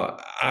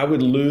I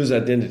would lose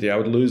identity. I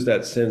would lose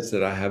that sense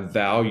that I have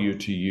value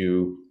to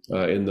you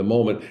in the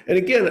moment. And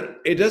again,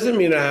 it doesn't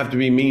mean I have to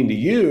be mean to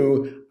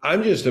you.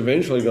 I'm just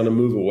eventually going to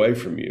move away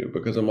from you,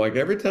 because I'm like,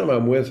 every time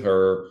I'm with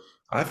her,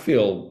 I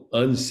feel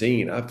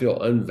unseen. I feel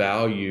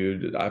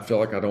unvalued. I feel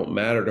like I don't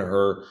matter to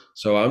her.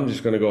 So I'm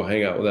just going to go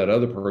hang out with that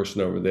other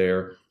person over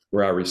there,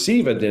 where I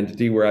receive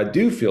identity, where I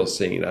do feel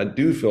seen. I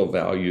do feel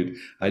valued.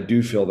 I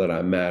do feel that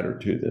I matter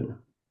to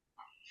them.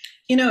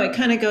 It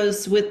kind of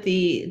goes with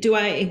do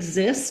I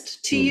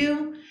exist to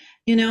you?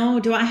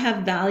 Do I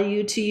have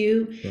value to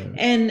you? Right.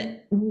 And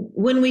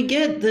when we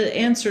get the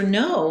answer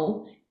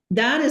no,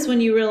 that is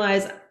when you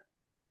realize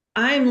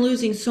I'm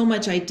losing so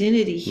much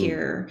identity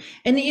here.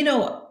 And,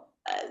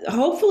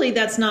 hopefully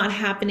that's not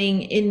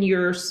happening in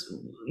your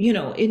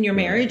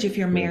marriage if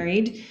you're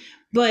married.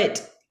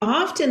 But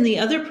often the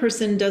other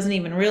person doesn't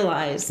even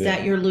realize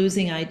that you're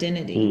losing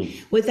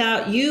identity.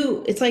 Without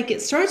you, it's like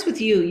it starts with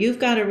you. You've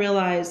got to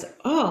realize,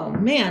 oh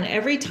man,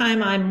 every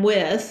time I'm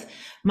with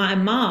my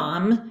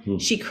mom,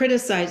 she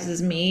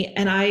criticizes me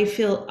and I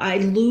feel I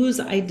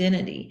lose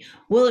identity.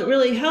 Well, it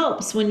really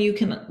helps when you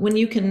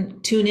can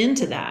tune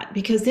into that,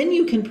 because then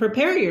you can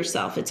prepare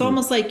yourself. It's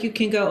almost like you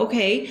can go,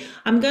 okay,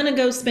 I'm going to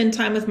go spend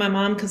time with my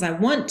mom because I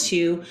want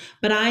to,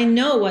 but I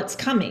know what's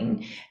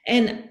coming.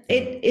 And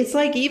it's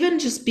like even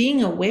just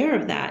being aware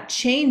of that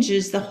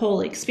changes the whole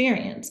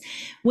experience.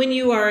 When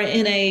you are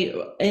in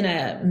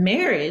a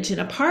marriage, in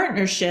a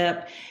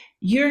partnership,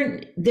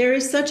 there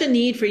is such a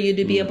need for you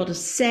to be able to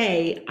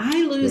say,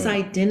 I lose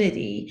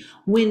identity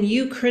when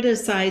you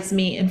criticize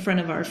me in front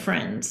of our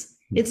friends.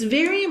 It's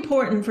very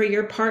important for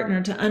your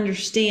partner to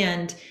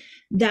understand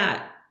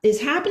that is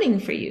happening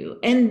for you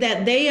and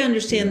that they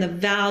understand the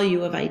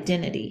value of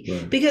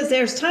identity. Because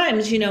there's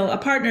times, a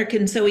partner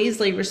can so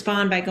easily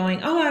respond by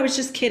going, oh, I was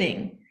just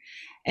kidding.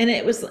 And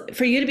it was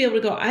for you to be able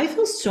to go, I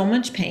feel so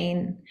much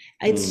pain.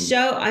 I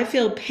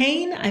feel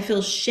pain. I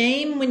feel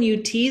shame when you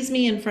tease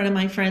me in front of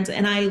my friends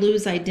and I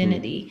lose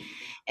identity.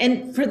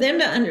 And for them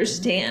to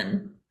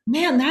understand,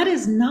 man, that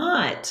is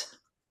not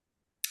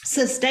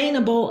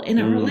sustainable in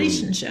a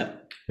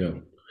relationship. Yeah.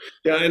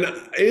 Yeah, and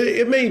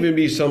it may even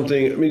be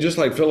something, I mean, just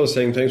like Phyllis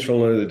saying, thanks for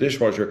loaning the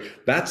dishwasher,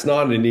 that's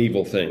not an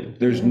evil thing.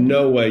 There's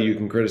no way you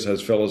can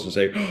criticize Phyllis and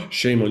say, oh,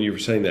 shame on you for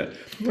saying that.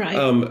 Right.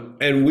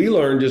 And we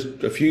learned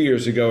just a few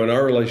years ago in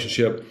our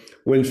relationship,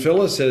 when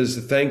Phyllis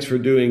says, thanks for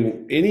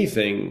doing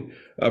anything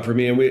for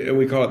me, and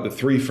we call it the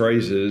three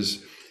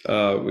phrases,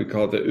 we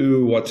call it the,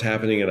 ooh, what's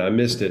happening, and I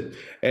missed it.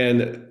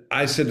 And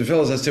I said to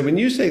Phyllis, I said, when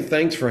you say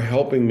thanks for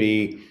helping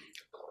me,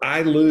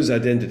 I lose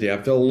identity.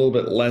 I feel a little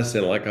bit less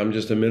than like I'm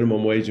just a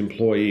minimum wage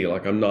employee,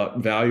 like I'm not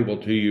valuable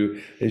to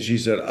you. And she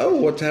said, oh,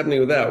 what's happening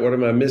with that? What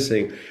am I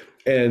missing?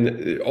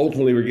 And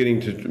ultimately we're getting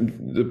to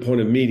the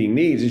point of meeting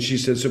needs. And she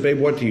said, so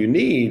babe, what do you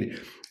need?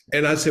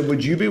 And I said,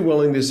 would you be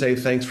willing to say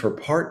thanks for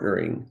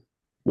partnering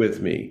with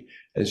me?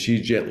 And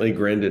she gently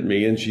grinned at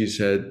me and she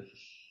said,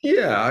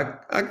 yeah,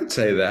 I could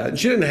say that. And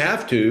she didn't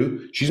have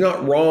to. She's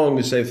not wrong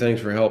to say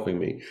thanks for helping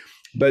me.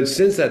 But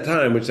since that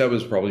time, which that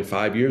was probably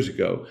 5 years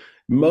ago,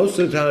 most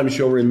of the time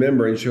she'll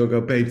remember and she'll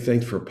go, babe,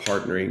 thanks for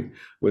partnering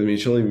with me.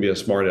 She'll even be a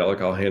smart aleck.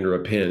 I'll hand her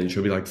a pen and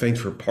she'll be like, thanks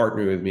for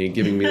partnering with me and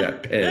giving me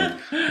that pen.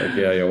 Like,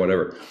 yeah,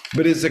 whatever.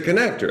 But it's a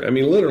connector. I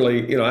mean,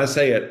 literally, I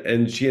say it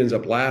and she ends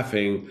up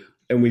laughing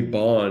and we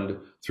bond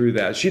through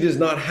that. She does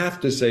not have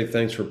to say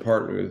thanks for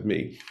partnering with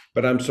me,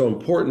 but I'm so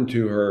important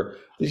to her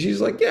that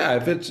she's like, yeah,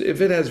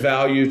 if it has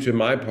value to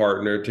my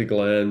partner, to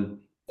Glenn,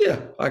 yeah,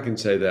 I can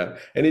say that.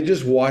 And it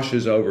just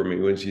washes over me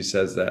when she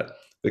says that.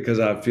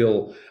 Because I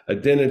feel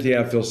identity,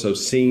 I feel so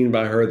seen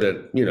by her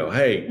that,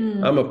 hey,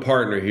 I'm a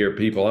partner here,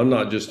 people. I'm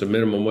not just a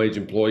minimum wage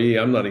employee.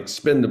 I'm not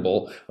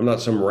expendable. I'm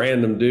not some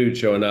random dude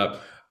showing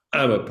up.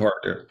 I'm a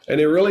partner. And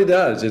it really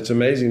does. It's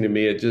amazing to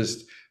me.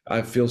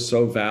 I feel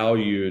so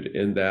valued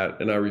in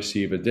that, and I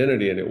receive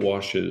identity and it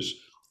washes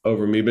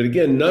over me. But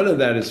again, none of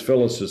that is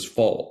Phyllis's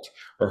fault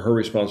or her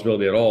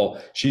responsibility at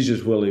all. She's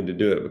just willing to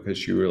do it because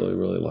she really,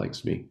 really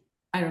likes me.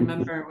 I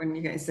remember when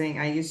you guys saying,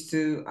 I used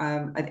to,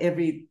 at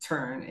every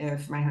turn,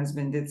 if my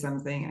husband did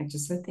something, I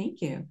just said,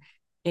 thank you.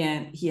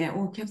 And he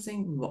kept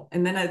saying, well.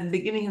 And then at the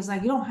beginning, he was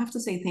like, you don't have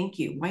to say thank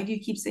you. Why do you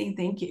keep saying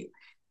thank you?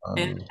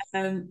 And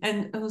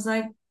it was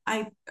like,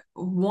 I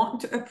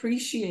want to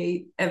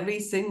appreciate every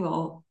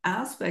single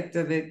aspect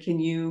of it. Can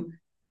you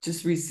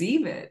just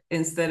receive it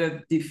instead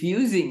of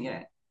diffusing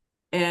it?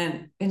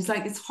 And it's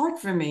like, it's hard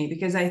for me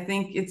because I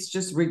think it's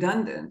just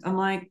redundant. I'm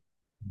like,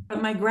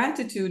 but my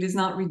gratitude is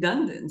not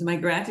redundant. My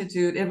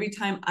gratitude, every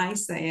time I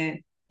say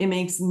it, it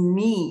makes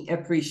me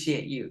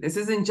appreciate you. This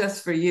isn't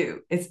just for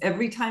you. It's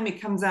every time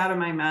it comes out of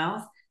my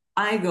mouth,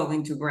 I go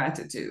into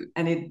gratitude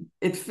and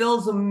it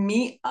fills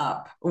me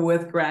up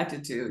with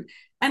gratitude.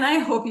 And I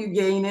hope you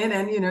gain it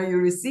and, you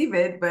receive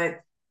it,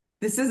 but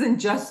this isn't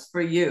just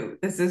for you.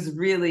 This is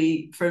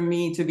really for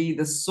me to be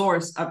the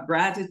source of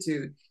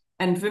gratitude.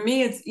 And for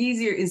me, it's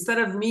easier instead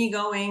of me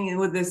going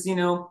with this,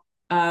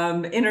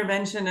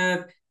 intervention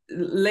of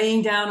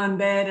laying down on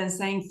bed and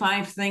saying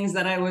 5 things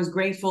that I was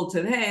grateful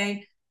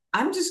today.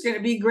 I'm just going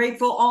to be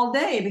grateful all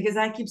day because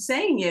I keep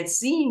saying it,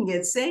 seeing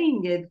it,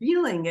 saying it,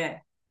 feeling it.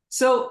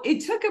 So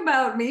it took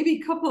about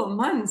maybe a couple of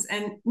months.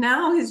 And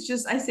now it's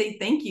just, I say,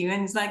 thank you.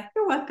 And it's like,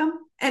 you're welcome.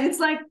 And it's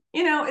like,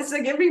 it's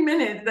like every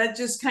minute that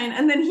just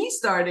and then he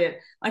started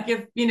like,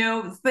 if,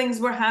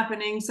 things were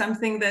happening,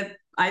 something that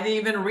I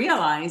didn't even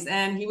realize,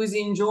 and he was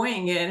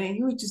enjoying it, and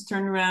he would just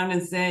turn around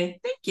and say,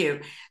 thank you.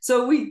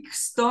 So we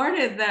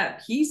started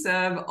that piece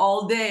of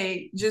all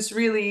day, just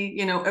really,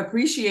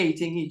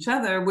 appreciating each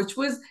other, which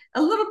was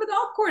a little bit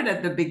awkward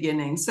at the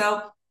beginning.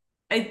 So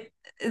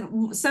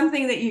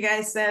something that you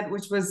guys said,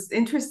 which was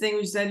interesting,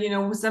 we said,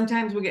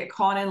 sometimes we get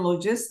caught in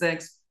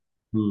logistics.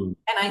 And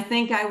I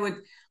think I would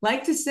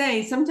like to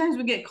say, sometimes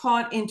we get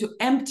caught into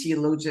empty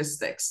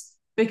logistics.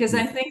 Because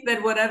I think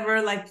that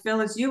whatever, like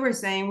Phyllis, you were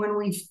saying, when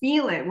we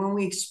feel it, when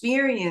we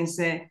experience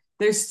it,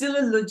 There's still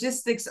a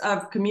logistics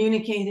of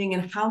communicating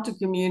and how to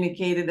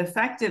communicate it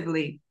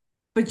effectively.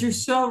 But you're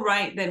so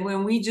right that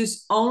when we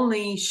just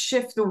only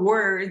shift the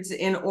words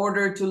in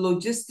order to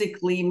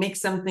logistically make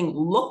something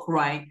look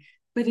right,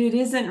 but it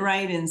isn't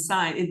right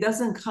inside, it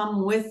doesn't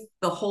come with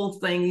the whole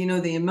thing, you know,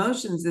 the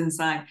emotions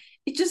inside,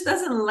 it just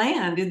doesn't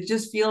land. It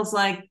just feels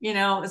like, you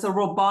know, it's a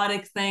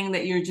robotic thing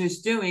that you're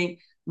just doing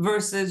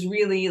versus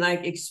really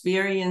like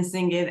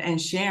experiencing it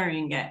and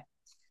sharing it.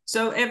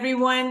 So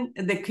everyone,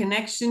 the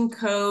connection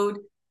code,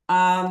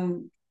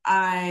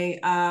 I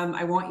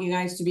want you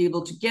guys to be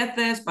able to get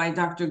this by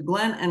Dr.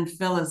 Glenn and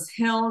Phyllis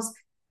Hills.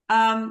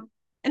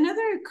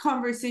 Another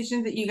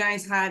conversation that you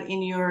guys had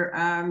in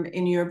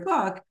your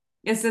book,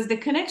 it says the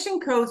connection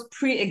codes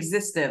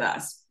pre-existed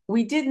us.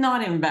 We did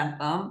not invent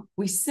them.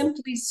 We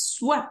simply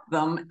swept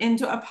them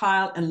into a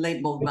pile and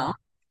labeled them.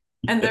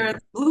 And they're a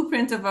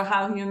blueprint of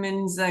how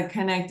humans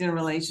connect in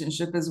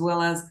relationship, as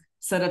well as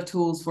set of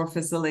tools for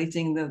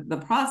facilitating the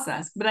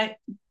process. But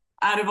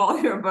out of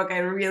all your book, I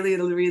really,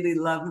 really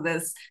love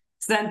this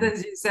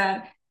sentence. You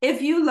said,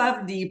 if you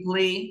love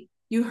deeply,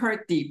 you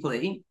hurt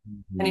deeply.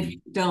 Mm-hmm. And if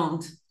you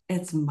don't,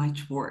 it's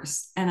much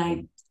worse. And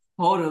I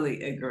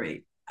totally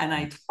agree. And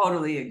I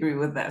totally agree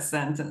with that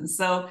sentence.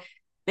 So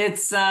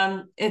it's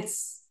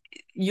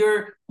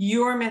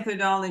your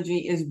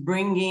methodology is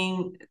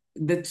bringing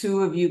the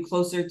two of you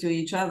closer to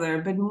each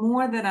other. But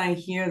more than I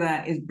hear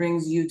that, it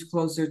brings you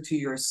closer to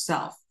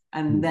yourself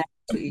and then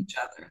to each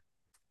other.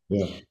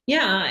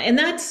 Yeah. And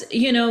that's,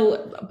 you know,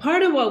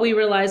 part of what we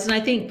realized, and I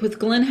think with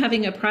Glenn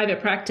having a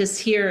private practice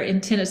here in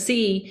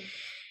Tennessee,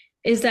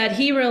 is that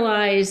he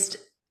realized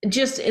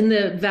just in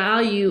the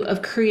value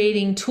of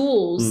creating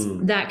tools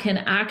that can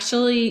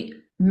actually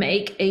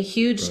make a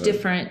huge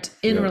difference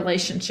in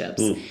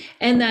relationships.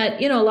 And that,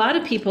 you know, a lot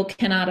of people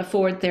cannot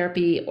afford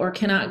therapy or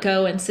cannot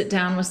go and sit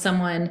down with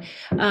someone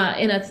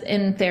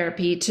in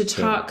therapy to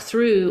talk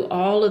through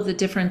all of the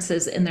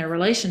differences in their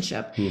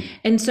relationship.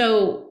 And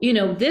so, you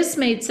know, this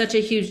made such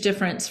a huge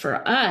difference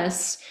for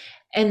us.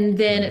 And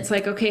then it's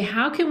like, okay,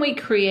 how can we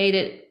create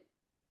it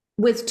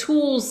with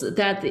tools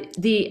that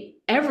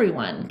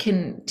everyone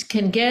can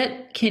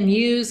get, can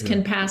use,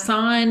 can pass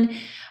on?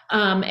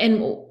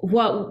 And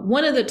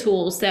one of the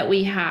tools that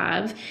we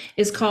have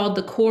is called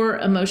the core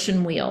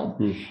emotion wheel.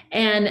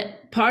 And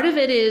part of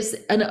it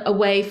is a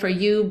way for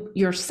you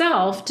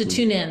yourself to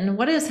tune in.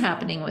 What is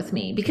happening with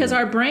me? Because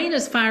our brain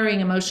is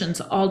firing emotions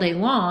all day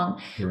long.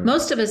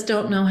 Most of us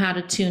don't know how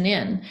to tune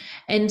in.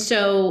 And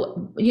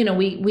so, you know,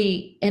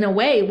 we in a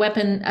way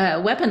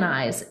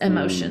weaponize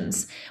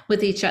emotions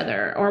with each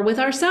other or with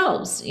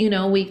ourselves. You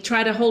know, we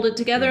try to hold it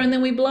together and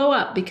then we blow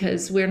up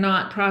because we're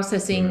not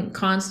processing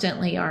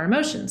constantly our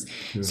emotions.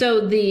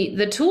 So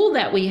the tool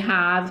that we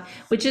have,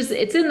 which is,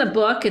 it's in the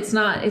book,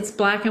 it's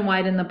black and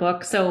white in the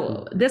book.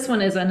 So this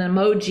one is an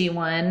emoji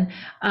one.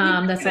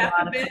 That's a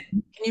lot of fun.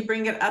 Can you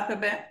bring it up a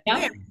bit?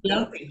 Yeah.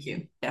 Thank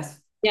you. Yes.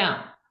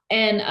 Yeah.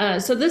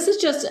 And so this is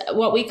just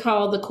what we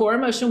call the core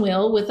emotion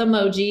wheel with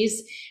emojis.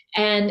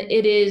 And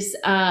it is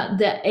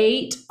the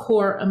 8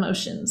 core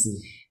emotions.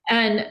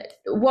 And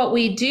what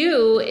we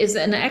do is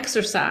an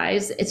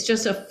exercise. It's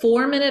just a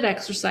 4-minute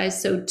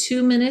exercise, so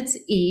 2 minutes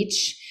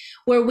each,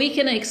 where we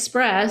can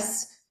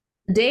express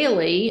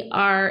daily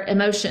our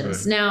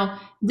emotions. Now,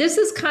 this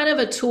is kind of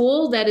a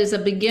tool that is a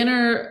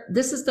beginner.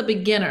 This is the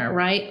beginner,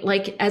 right?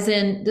 Like, as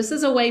in, this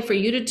is a way for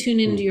you to tune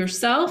into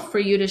yourself, for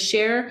you to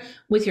share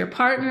with your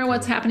partner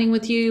what's happening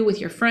with you, with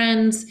your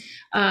friends.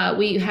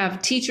 We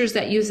have teachers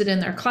that use it in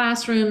their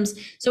classrooms.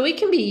 So it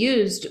can be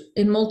used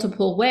in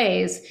multiple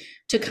ways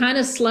to kind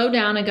of slow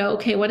down and go,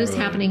 okay, what is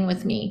happening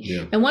with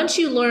me? And once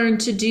you learn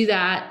to do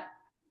that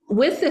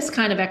with this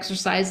kind of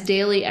exercise,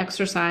 daily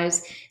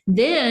exercise,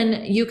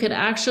 then you can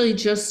actually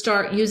just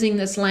start using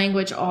this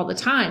language all the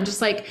time.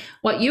 Just like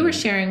what you were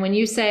sharing, when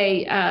you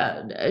say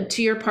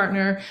to your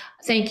partner,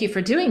 thank you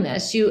for doing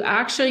this, you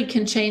actually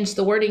can change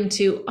the wording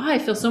to, oh, I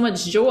feel so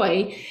much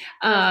joy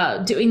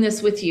doing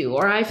this with you,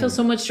 or I feel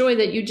so much joy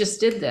that you just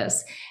did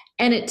this.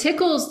 And it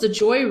tickles the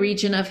joy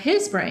region of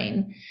his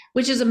brain,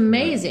 which is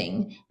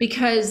amazing,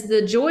 because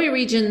the joy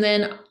region,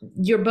 then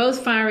you're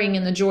both firing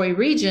in the joy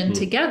region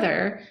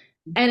together.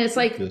 And it's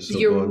like,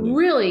 you're bonding.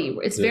 Really,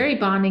 it's very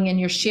bonding, and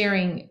you're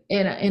sharing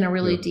in a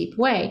really deep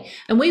way.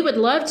 And we would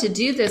love to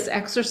do this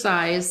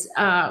exercise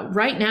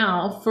right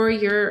now for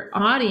your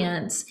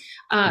audience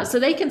so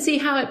they can see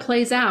how it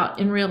plays out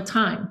in real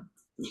time.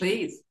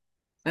 Please.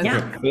 And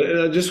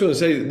I'm just going to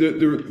say,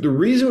 the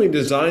reason we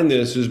designed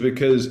this is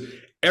because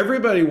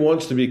everybody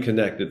wants to be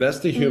connected. That's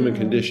the human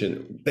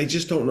condition. They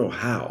just don't know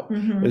how.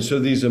 And so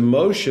these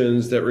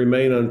emotions that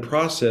remain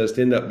unprocessed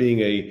end up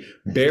being a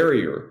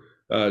barrier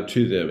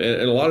to them.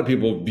 And a lot of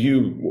people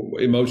view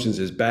emotions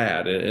as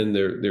bad and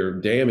they're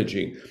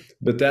damaging,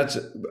 but that's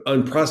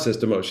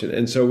unprocessed emotion.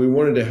 And so we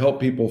wanted to help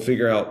people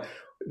figure out,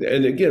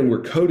 and again,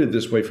 we're coded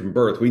this way from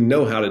birth. We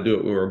know how to do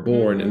it when we're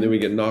born, and then we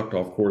get knocked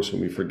off course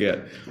and we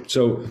forget.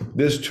 So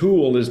this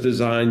tool is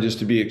designed just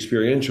to be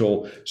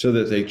experiential so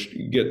that they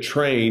get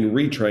trained,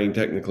 retrained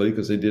technically,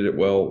 because they did it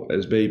well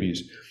as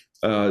babies,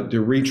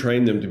 to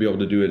retrain them to be able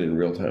to do it in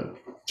real time.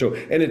 So,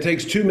 and it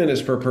takes 2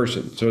 minutes per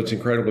person. So it's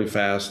incredibly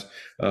fast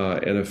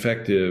and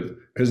effective,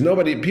 because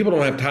people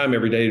don't have time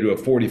every day to do a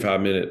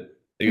 45-minute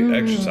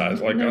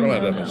exercise. Like, I don't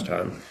have that much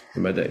time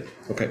in my day.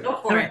 Okay. Go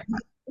for it.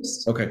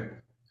 Okay.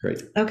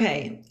 Great.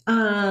 Okay.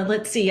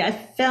 Let's see. I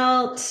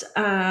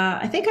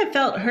think I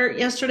felt hurt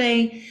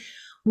yesterday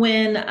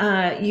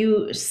when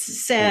you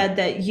said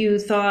that you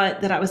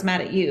thought that I was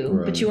mad at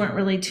you, but you weren't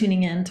really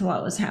tuning in to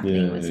what was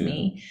happening with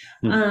me.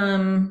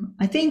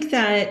 I think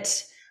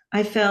that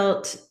I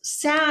felt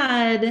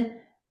sad,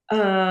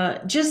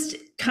 just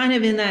kind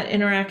of in that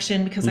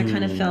interaction, because I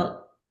kind of felt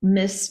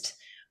missed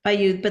by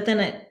you, but then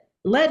it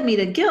led me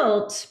to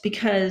guilt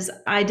because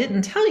I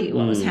didn't tell you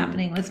what was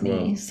happening with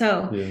me.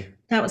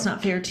 That was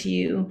not fair to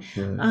you.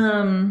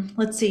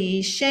 Let's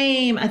see,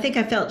 shame. I think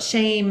I felt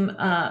shame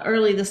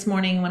early this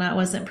morning when I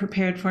wasn't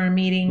prepared for a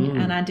meeting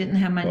and I didn't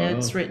have my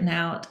notes written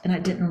out, and I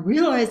didn't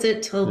realize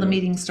it till the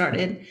meeting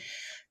started.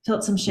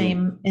 Felt some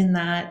shame in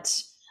that.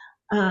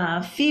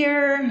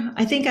 Fear.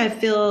 I think I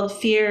feel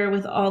fear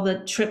with all the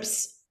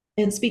trips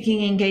and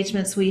speaking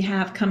engagements we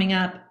have coming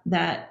up,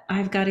 that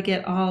I've got to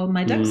get all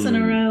my ducks in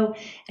a row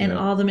and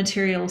all the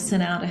material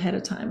sent out ahead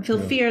of time. Feel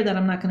fear that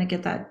I'm not going to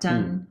get that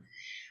done.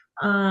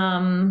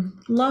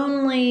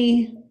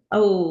 Lonely.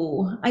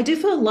 Oh, I do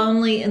feel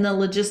lonely in the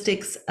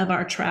logistics of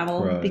our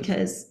travel,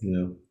 because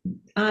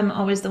I'm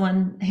always the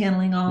one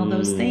handling all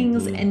those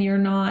things and you're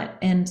not.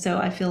 And so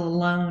I feel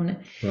alone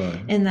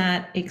in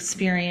that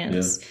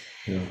experience.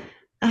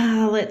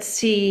 Let's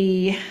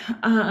see.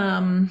 Did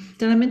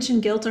I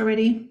mention guilt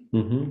already?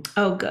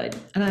 Oh, good.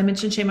 And I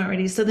mentioned shame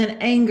already. So then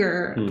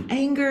anger.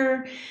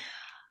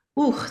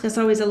 Ooh, that's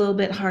always a little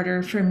bit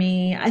harder for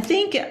me. I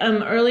think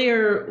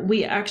earlier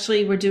we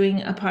actually were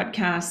doing a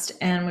podcast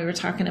and we were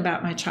talking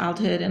about my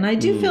childhood. And I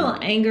do feel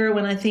anger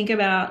when I think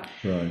about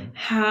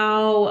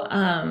how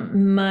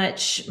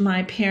much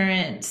my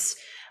parents,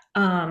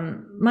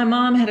 my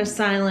mom had a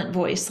silent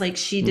voice, like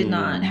she did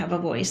not have a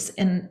voice.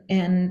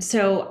 And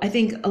so I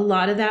think a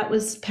lot of that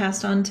was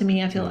passed on to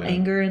me. I feel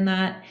anger in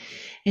that.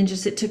 And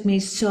just, it took me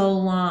so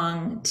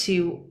long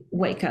to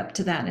wake up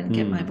to that and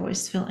get my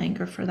voice, feel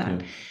anger for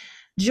that.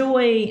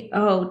 Joy,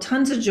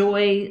 tons of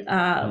joy.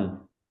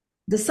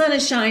 The sun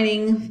is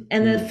shining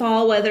and the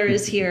fall weather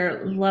is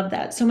here. Love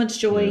that. So much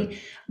joy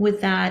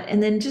with that.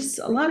 And then just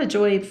a lot of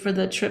joy for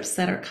the trips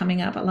that are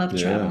coming up. I love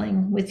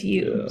traveling with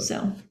you.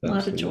 So a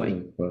lot of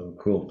joy. Well,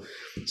 cool.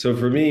 So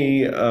for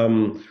me, a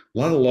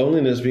lot of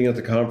loneliness being at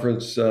the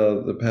conference.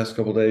 The past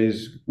couple of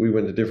days, we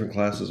went to different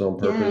classes on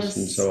purpose.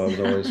 And so I was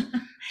always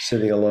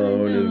sitting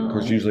alone, and of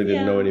course usually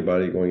didn't know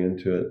anybody going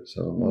into it.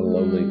 So a lot of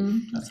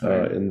lonely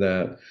in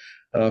that.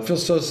 I feel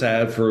so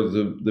sad for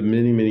the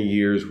many, many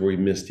years where we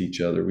missed each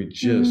other. We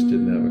just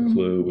didn't have a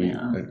clue. We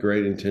had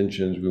great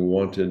intentions. We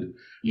wanted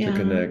to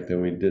connect,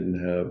 and we didn't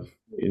have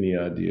any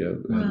idea,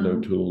 had no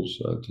tools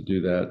to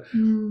do that.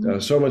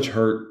 So much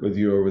hurt with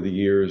you over the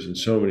years in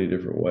so many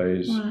different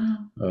ways.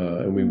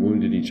 And we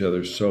wounded each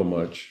other so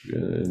much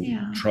and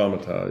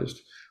traumatized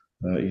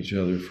each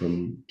other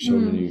from so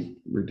many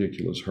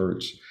ridiculous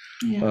hurts.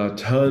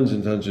 Tons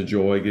and tons of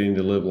joy getting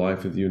to live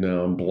life with you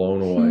now. I'm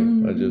blown away.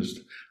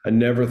 I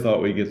never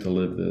thought we'd get to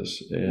live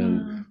this.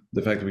 And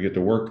the fact that we get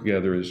to work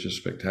together is just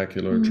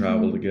spectacular.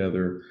 Travel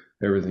together,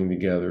 everything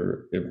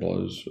together, it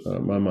blows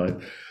my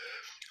mind.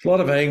 A lot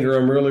of anger.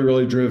 I'm really,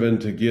 really driven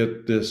to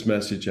get this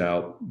message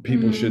out.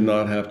 People should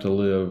not have to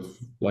live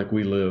like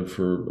we lived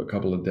for a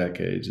couple of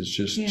decades. It's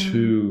just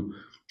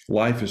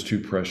life is too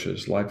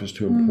precious. Life is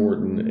too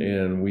important.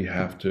 And we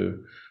have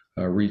to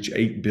reach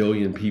 8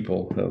 billion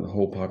people, the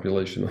whole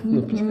population on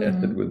the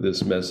planet, with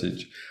this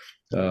message.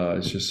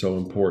 It's just so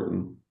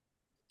important.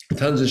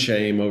 Tons of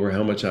shame over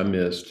how much I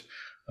missed.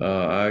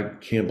 I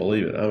can't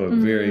believe it. I'm a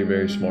very,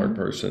 very smart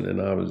person,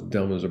 and I was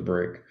dumb as a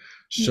brick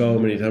so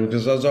many times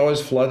because I was always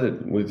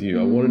flooded with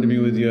you. I wanted to be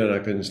with you, and I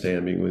couldn't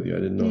stand being with you. I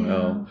didn't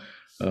know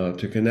how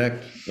to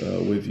connect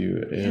with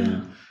you.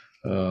 And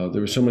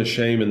there was so much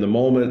shame in the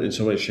moment and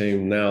so much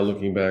shame now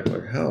looking back,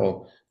 like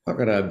how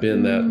could I have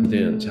been that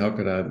dense? How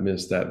could I have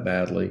missed that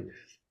badly?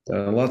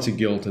 Lots of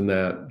guilt in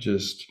that.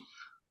 Just,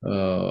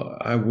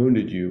 I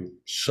wounded you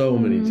so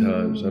many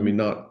times. I mean,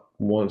 not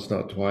once,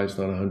 not twice,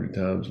 not 100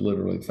 times,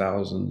 literally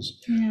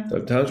thousands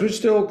of times, which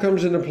still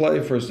comes into play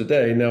for us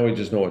today. Now we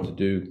just know what to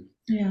do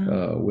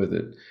with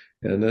it.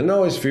 And then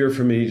always fear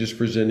for me just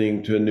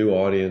presenting to a new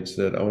audience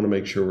that I want to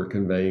make sure we're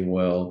conveying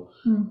well.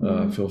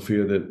 I feel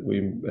fear that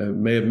we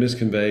may have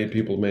misconveyed,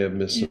 people may have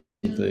missed some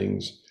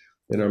things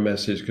in our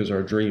message, because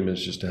our dream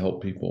is just to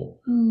help people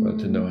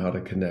to know how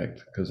to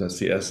connect, because that's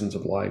the essence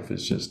of life,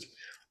 is just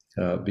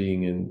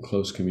being in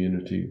close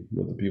community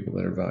with the people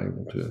that are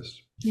valuable to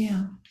us.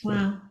 Yeah.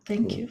 Wow.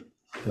 Thank you.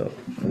 I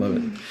love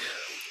it.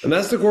 And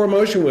that's the core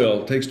emotion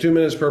wheel. It takes 2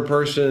 minutes per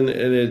person.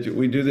 And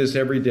we do this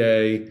every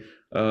day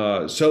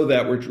so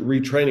that we're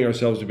retraining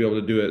ourselves to be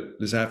able to do it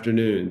this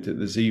afternoon,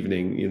 this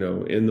evening,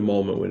 in the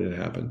moment when it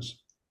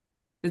happens.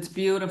 It's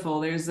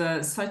beautiful. There's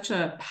such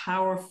a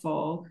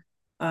powerful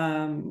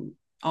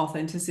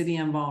authenticity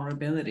and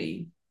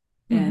vulnerability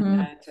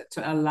and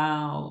to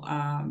allow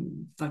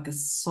like a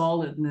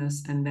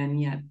solidness, and then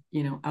yet,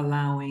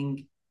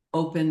 allowing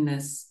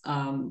openness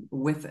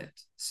with it.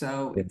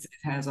 So it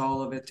has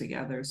all of it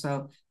together.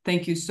 So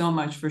thank you so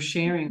much for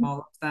sharing all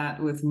of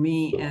that with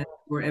me and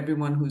for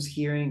everyone who's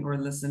hearing or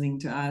listening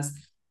to us.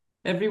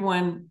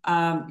 Everyone,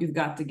 you've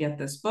got to get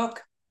this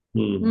book.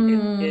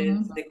 It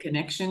is The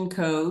Connection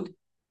Code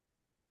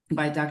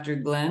by Dr.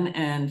 Glenn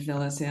and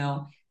Phyllis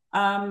Hill.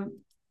 In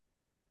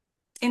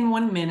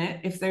 1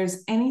 minute, if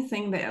there's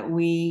anything that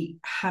we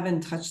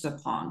haven't touched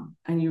upon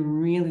and you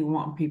really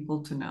want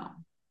people to know,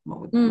 what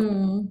would that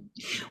be?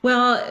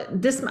 Well,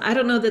 I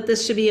don't know that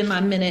this should be in my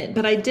minute,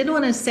 but I did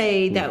want to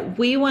say that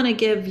we want to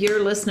give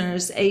your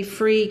listeners a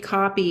free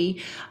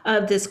copy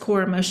of this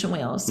core emotion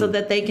wheel so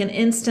that they can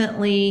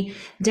instantly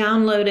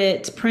download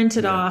it, print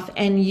it off,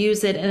 and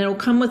use it. And it'll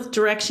come with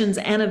directions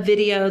and a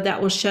video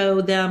that will show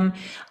them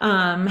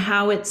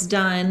how it's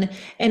done.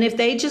 And if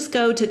they just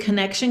go to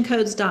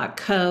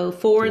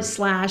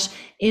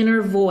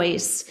connectioncodes.co/inner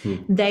voice,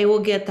 they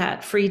will get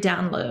that free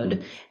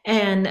download.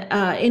 And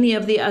any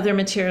of the other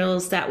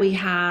materials that we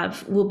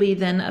have will be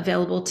then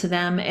available to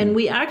them. And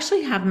we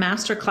actually have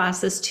master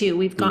classes too.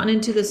 We've gone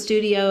into the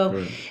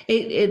studio.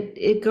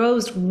 It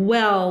goes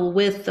well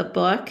with the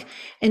book.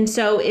 And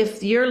so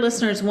if your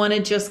listeners want to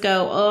just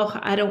go, oh,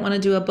 I don't want to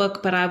do a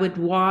book, but I would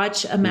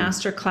watch a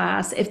master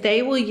class, if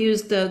they will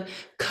use the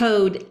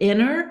code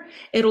INNER,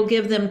 it'll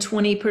give them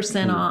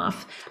 20%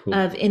 off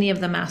of any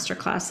of the master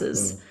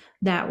classes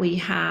that we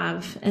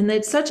have. And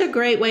it's such a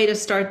great way to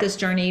start this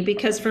journey,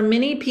 because for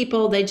many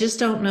people, they just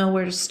don't know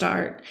where to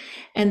start.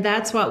 And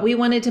that's what we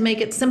wanted to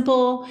make it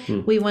simple.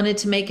 We wanted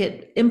to make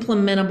it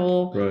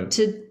implementable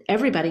to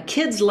everybody.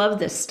 Kids love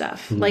this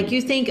stuff. Like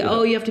you think,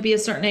 oh, you have to be a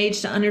certain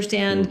age to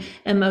understand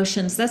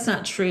emotions. That's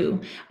not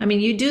true. I mean,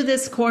 you do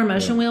this core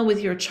emotion wheel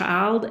with your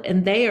child,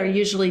 and they are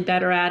usually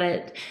better at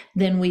it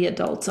than we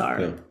adults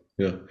are.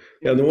 Yeah.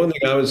 And the one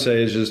thing I would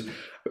say is just,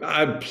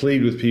 I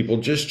plead with people,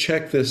 just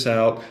check this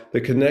out.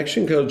 The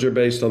connection codes are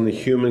based on the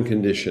human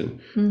condition.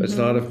 It's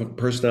not a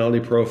personality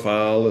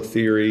profile, a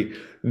theory.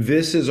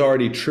 This is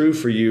already true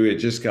for you. It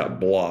just got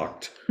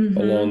blocked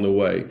along the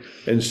way.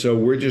 And so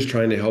we're just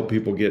trying to help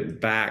people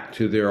get back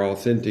to their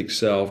authentic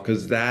self,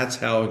 because that's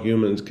how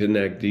humans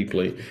connect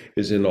deeply,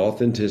 is in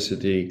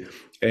authenticity.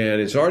 And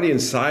it's already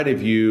inside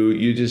of you.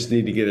 You just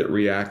need to get it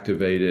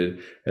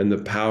reactivated. And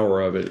the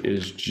power of it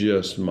is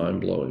just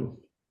mind-blowing.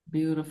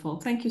 Beautiful.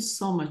 Thank you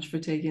so much for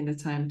taking the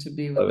time to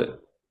be with us.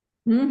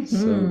 Love it.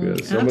 So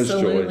good. So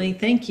Absolutely. Much joy.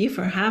 Thank you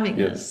for having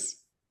us.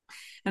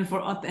 And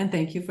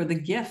thank you for the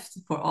gift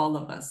for all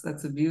of us.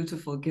 That's a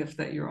beautiful gift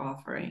that you're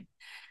offering.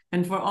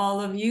 And for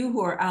all of you who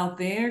are out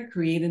there,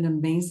 create an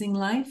amazing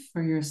life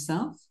for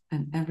yourself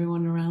and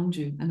everyone around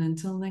you. And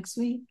until next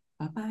week,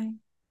 bye-bye.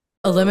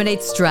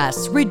 Eliminate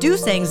stress,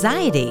 reduce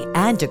anxiety,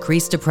 and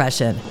decrease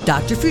depression.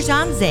 Dr.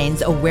 Foojan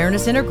Zane's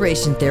Awareness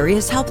Integration Theory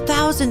has helped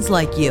thousands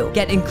like you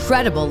get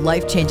incredible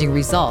life-changing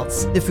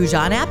results. The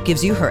Foojan app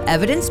gives you her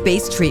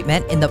evidence-based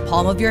treatment in the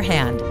palm of your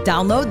hand.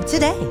 Download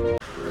today.